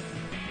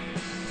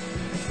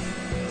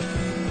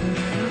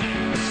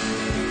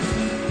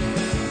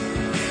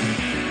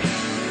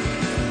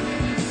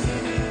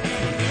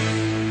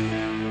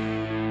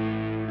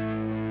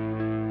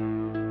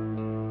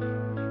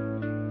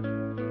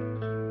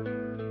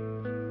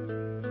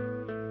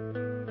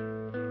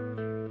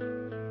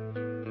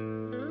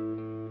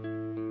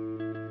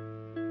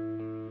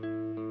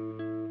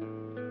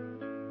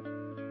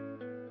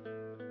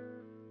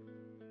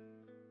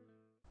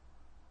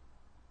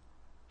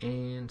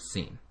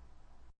 scene.